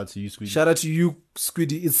 Shout out to you, Squiddy. Shout out to you,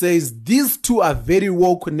 Squiddy. It says these two are very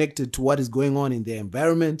well connected to what is going on in their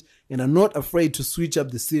environment and are not afraid to switch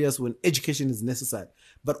up the serious when education is necessary,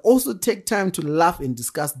 but also take time to laugh and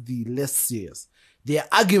discuss the less serious. Their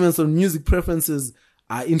arguments on music preferences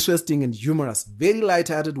are interesting and humorous. Very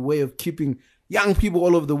light-hearted way of keeping young people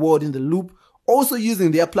all over the world in the loop. Also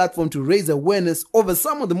using their platform to raise awareness over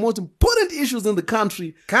some of the most important issues in the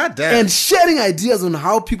country. God damn. And sharing ideas on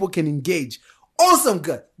how people can engage. Awesome,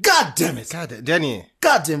 God. God damn it. God damn. Danny.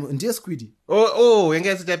 God damn it. Ndiye Squiddy. Oh,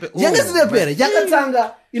 yangesidepe. Yangesidepe.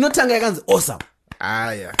 Yakatanga. Inotanga yakanzi awesome.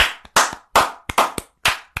 Ah, yeah.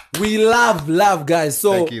 We love, guys.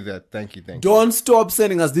 So thank you. Don't stop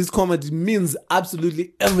sending us this comment. It means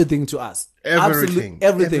absolutely everything to us. Everything.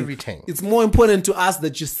 It's more important to us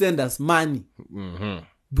that you send us money.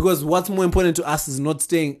 Because what's more important to us is not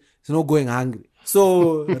going hungry.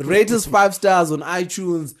 So rate us 5 stars on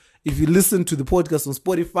iTunes. If you listen to the podcast on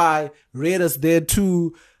Spotify, rate us there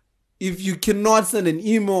too. If you cannot send an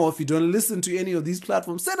email, if you don't listen to any of these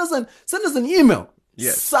platforms, send us an email.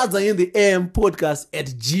 Yes. Sadza in the AM podcast at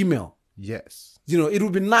Gmail. Yes. It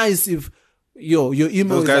would be nice if your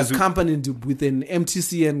email is accompanied with an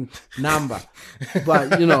MTCN number,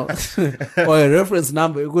 but or a reference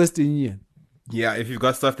number, Western Union. Yeah, if you've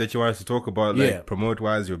got stuff that you want us to talk about, like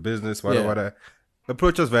promote-wise, your business, whatever,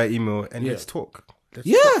 approach us via email and let's talk.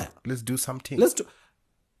 Let's do something.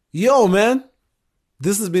 Yo, man.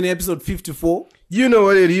 This has been episode 54. You know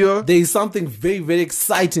what it is. There is something very, very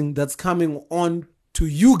exciting that's coming on to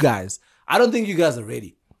you guys. I don't think you guys are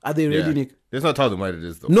ready. Are they ready, Nick? Let's not tell them what it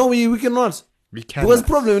is, though. No, we cannot. We cannot. Because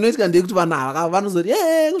problem is exactly.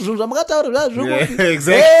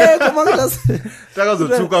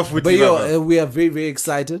 But we are very, very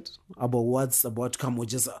excited about what's about to come. We're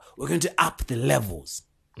going to up the levels.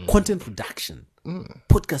 Content production.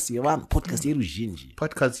 Podcast here one, podcast here ruzhinji.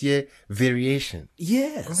 Podcast here variation.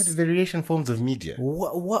 Yes. Variation forms of media.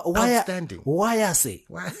 Outstanding. Whayasay.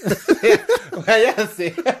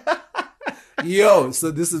 Whayasay. Yo, so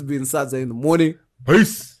this has been Saturday in the Morning.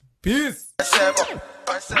 Peace. Peace.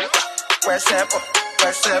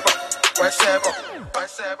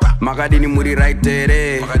 Makadini muri right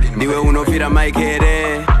there. Niwe unofira mic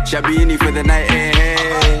here. Shabini for the night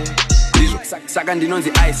Saka ndinonzi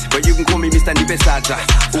ice, but you can call me Mr. Ndipesata.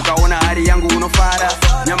 Ukaona hari yangu unofara,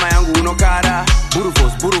 nyama yangu unokara.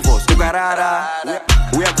 Burufos, ukarara.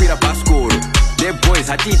 We are queer baskoro. The boys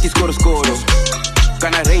hatiti skoro.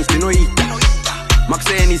 Kana range dinoita.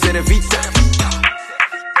 Maxeni serevita.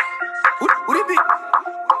 Uribi.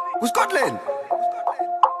 Scotland.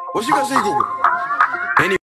 What you gonna say, Google?